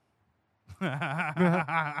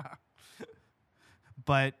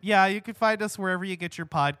 But yeah, you can find us wherever you get your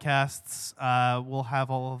podcasts. We'll have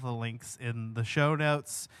all of the links in the show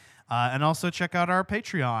notes. And also check out our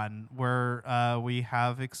Patreon, where we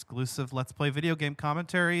have exclusive Let's Play video game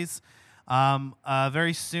commentaries.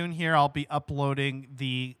 Very soon here, I'll be uploading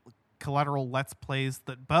the Collateral Let's Plays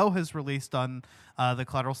that Bo has released on the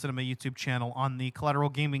Collateral Cinema YouTube channel, on the Collateral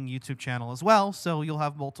Gaming YouTube channel as well. So you'll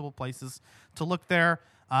have multiple places to look there.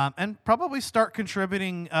 And probably start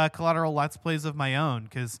contributing Collateral Let's Plays of my own,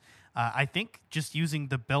 because I think just using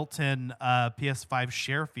the built-in PS5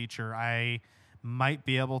 share feature, I might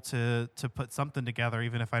be able to put something together,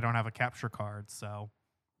 even if I don't have a capture card. So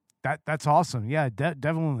that's awesome. Yeah,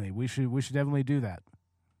 definitely. We should definitely do that.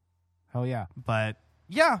 Hell yeah. But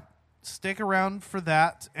yeah, stick around for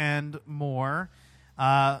that and more.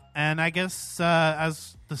 And I guess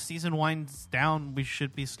as the season winds down, we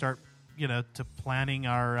should be to planning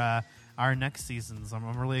our next seasons. I'm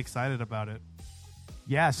really excited about it.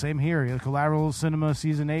 Yeah, same here. Collateral Cinema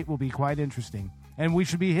Season 8 will be quite interesting. And we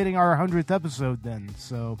should be hitting our 100th episode then,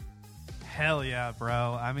 so... Hell yeah,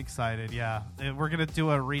 bro. I'm excited, yeah. We're going to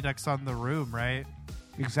do a Redux on the Room, right?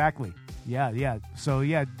 Exactly. Yeah. So,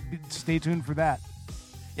 stay tuned for that.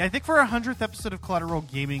 Yeah, I think for our 100th episode of Collateral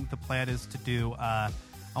Gaming, the plan is to do...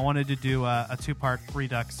 I wanted to do a 2-part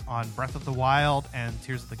Redux on Breath of the Wild and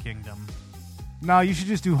Tears of the Kingdom. No, you should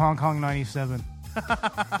just do Hong Kong 97.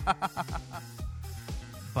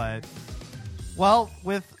 But, well,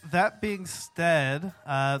 with that being said,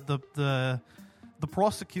 the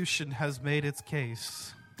prosecution has made its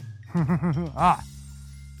case.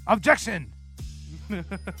 Objection!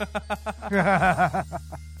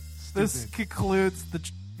 This concludes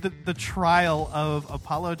the trial of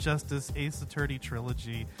Apollo Justice Ace Attorney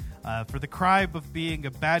Trilogy. For the crime of being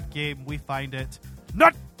a bad game, we find it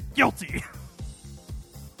not guilty.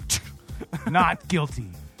 Not guilty.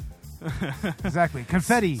 Exactly.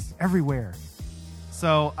 Confetti everywhere.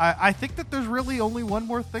 So I think that there's really only one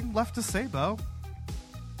more thing left to say, Bo.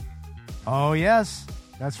 Oh, yes.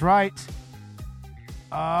 That's right.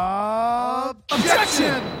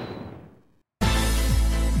 Objection!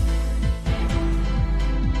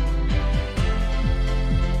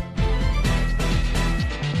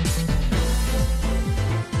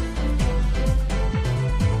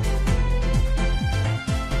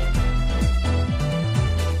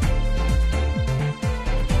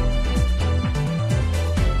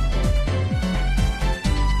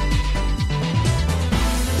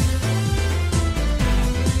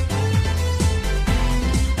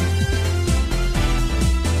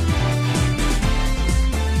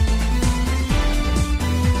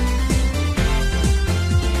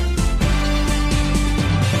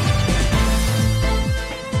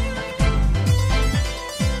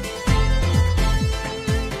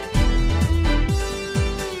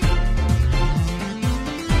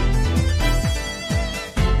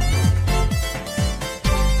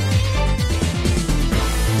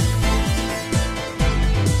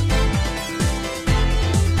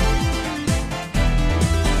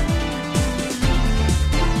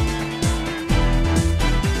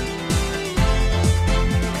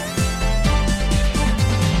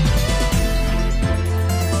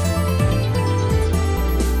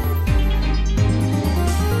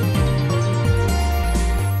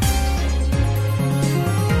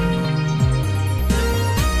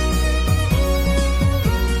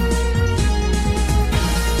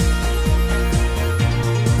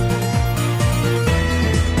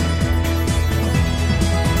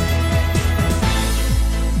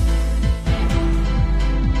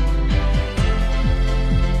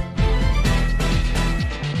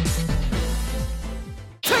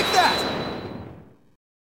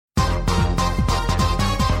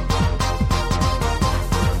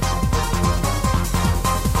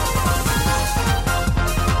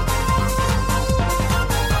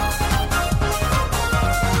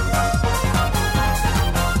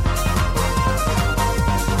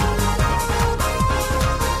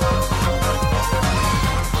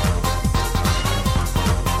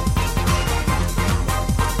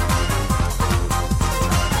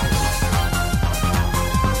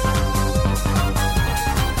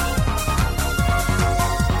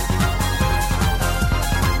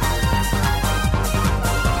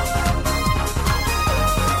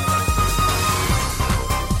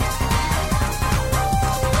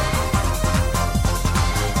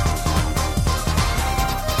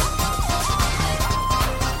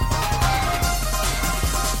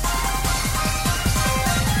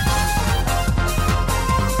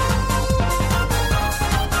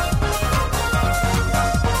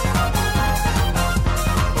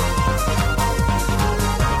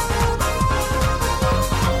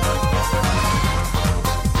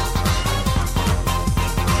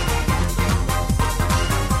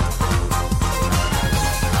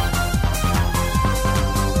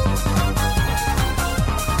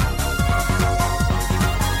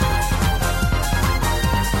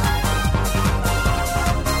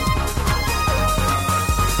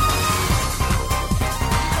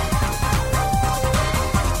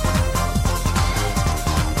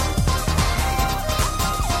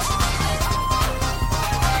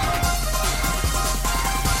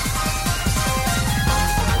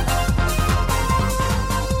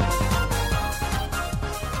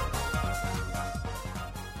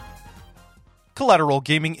 Collateral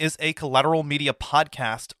Gaming is a Collateral Media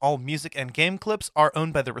podcast. All music and game clips are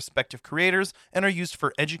owned by their respective creators and are used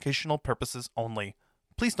for educational purposes only.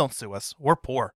 Please don't sue us. We're poor.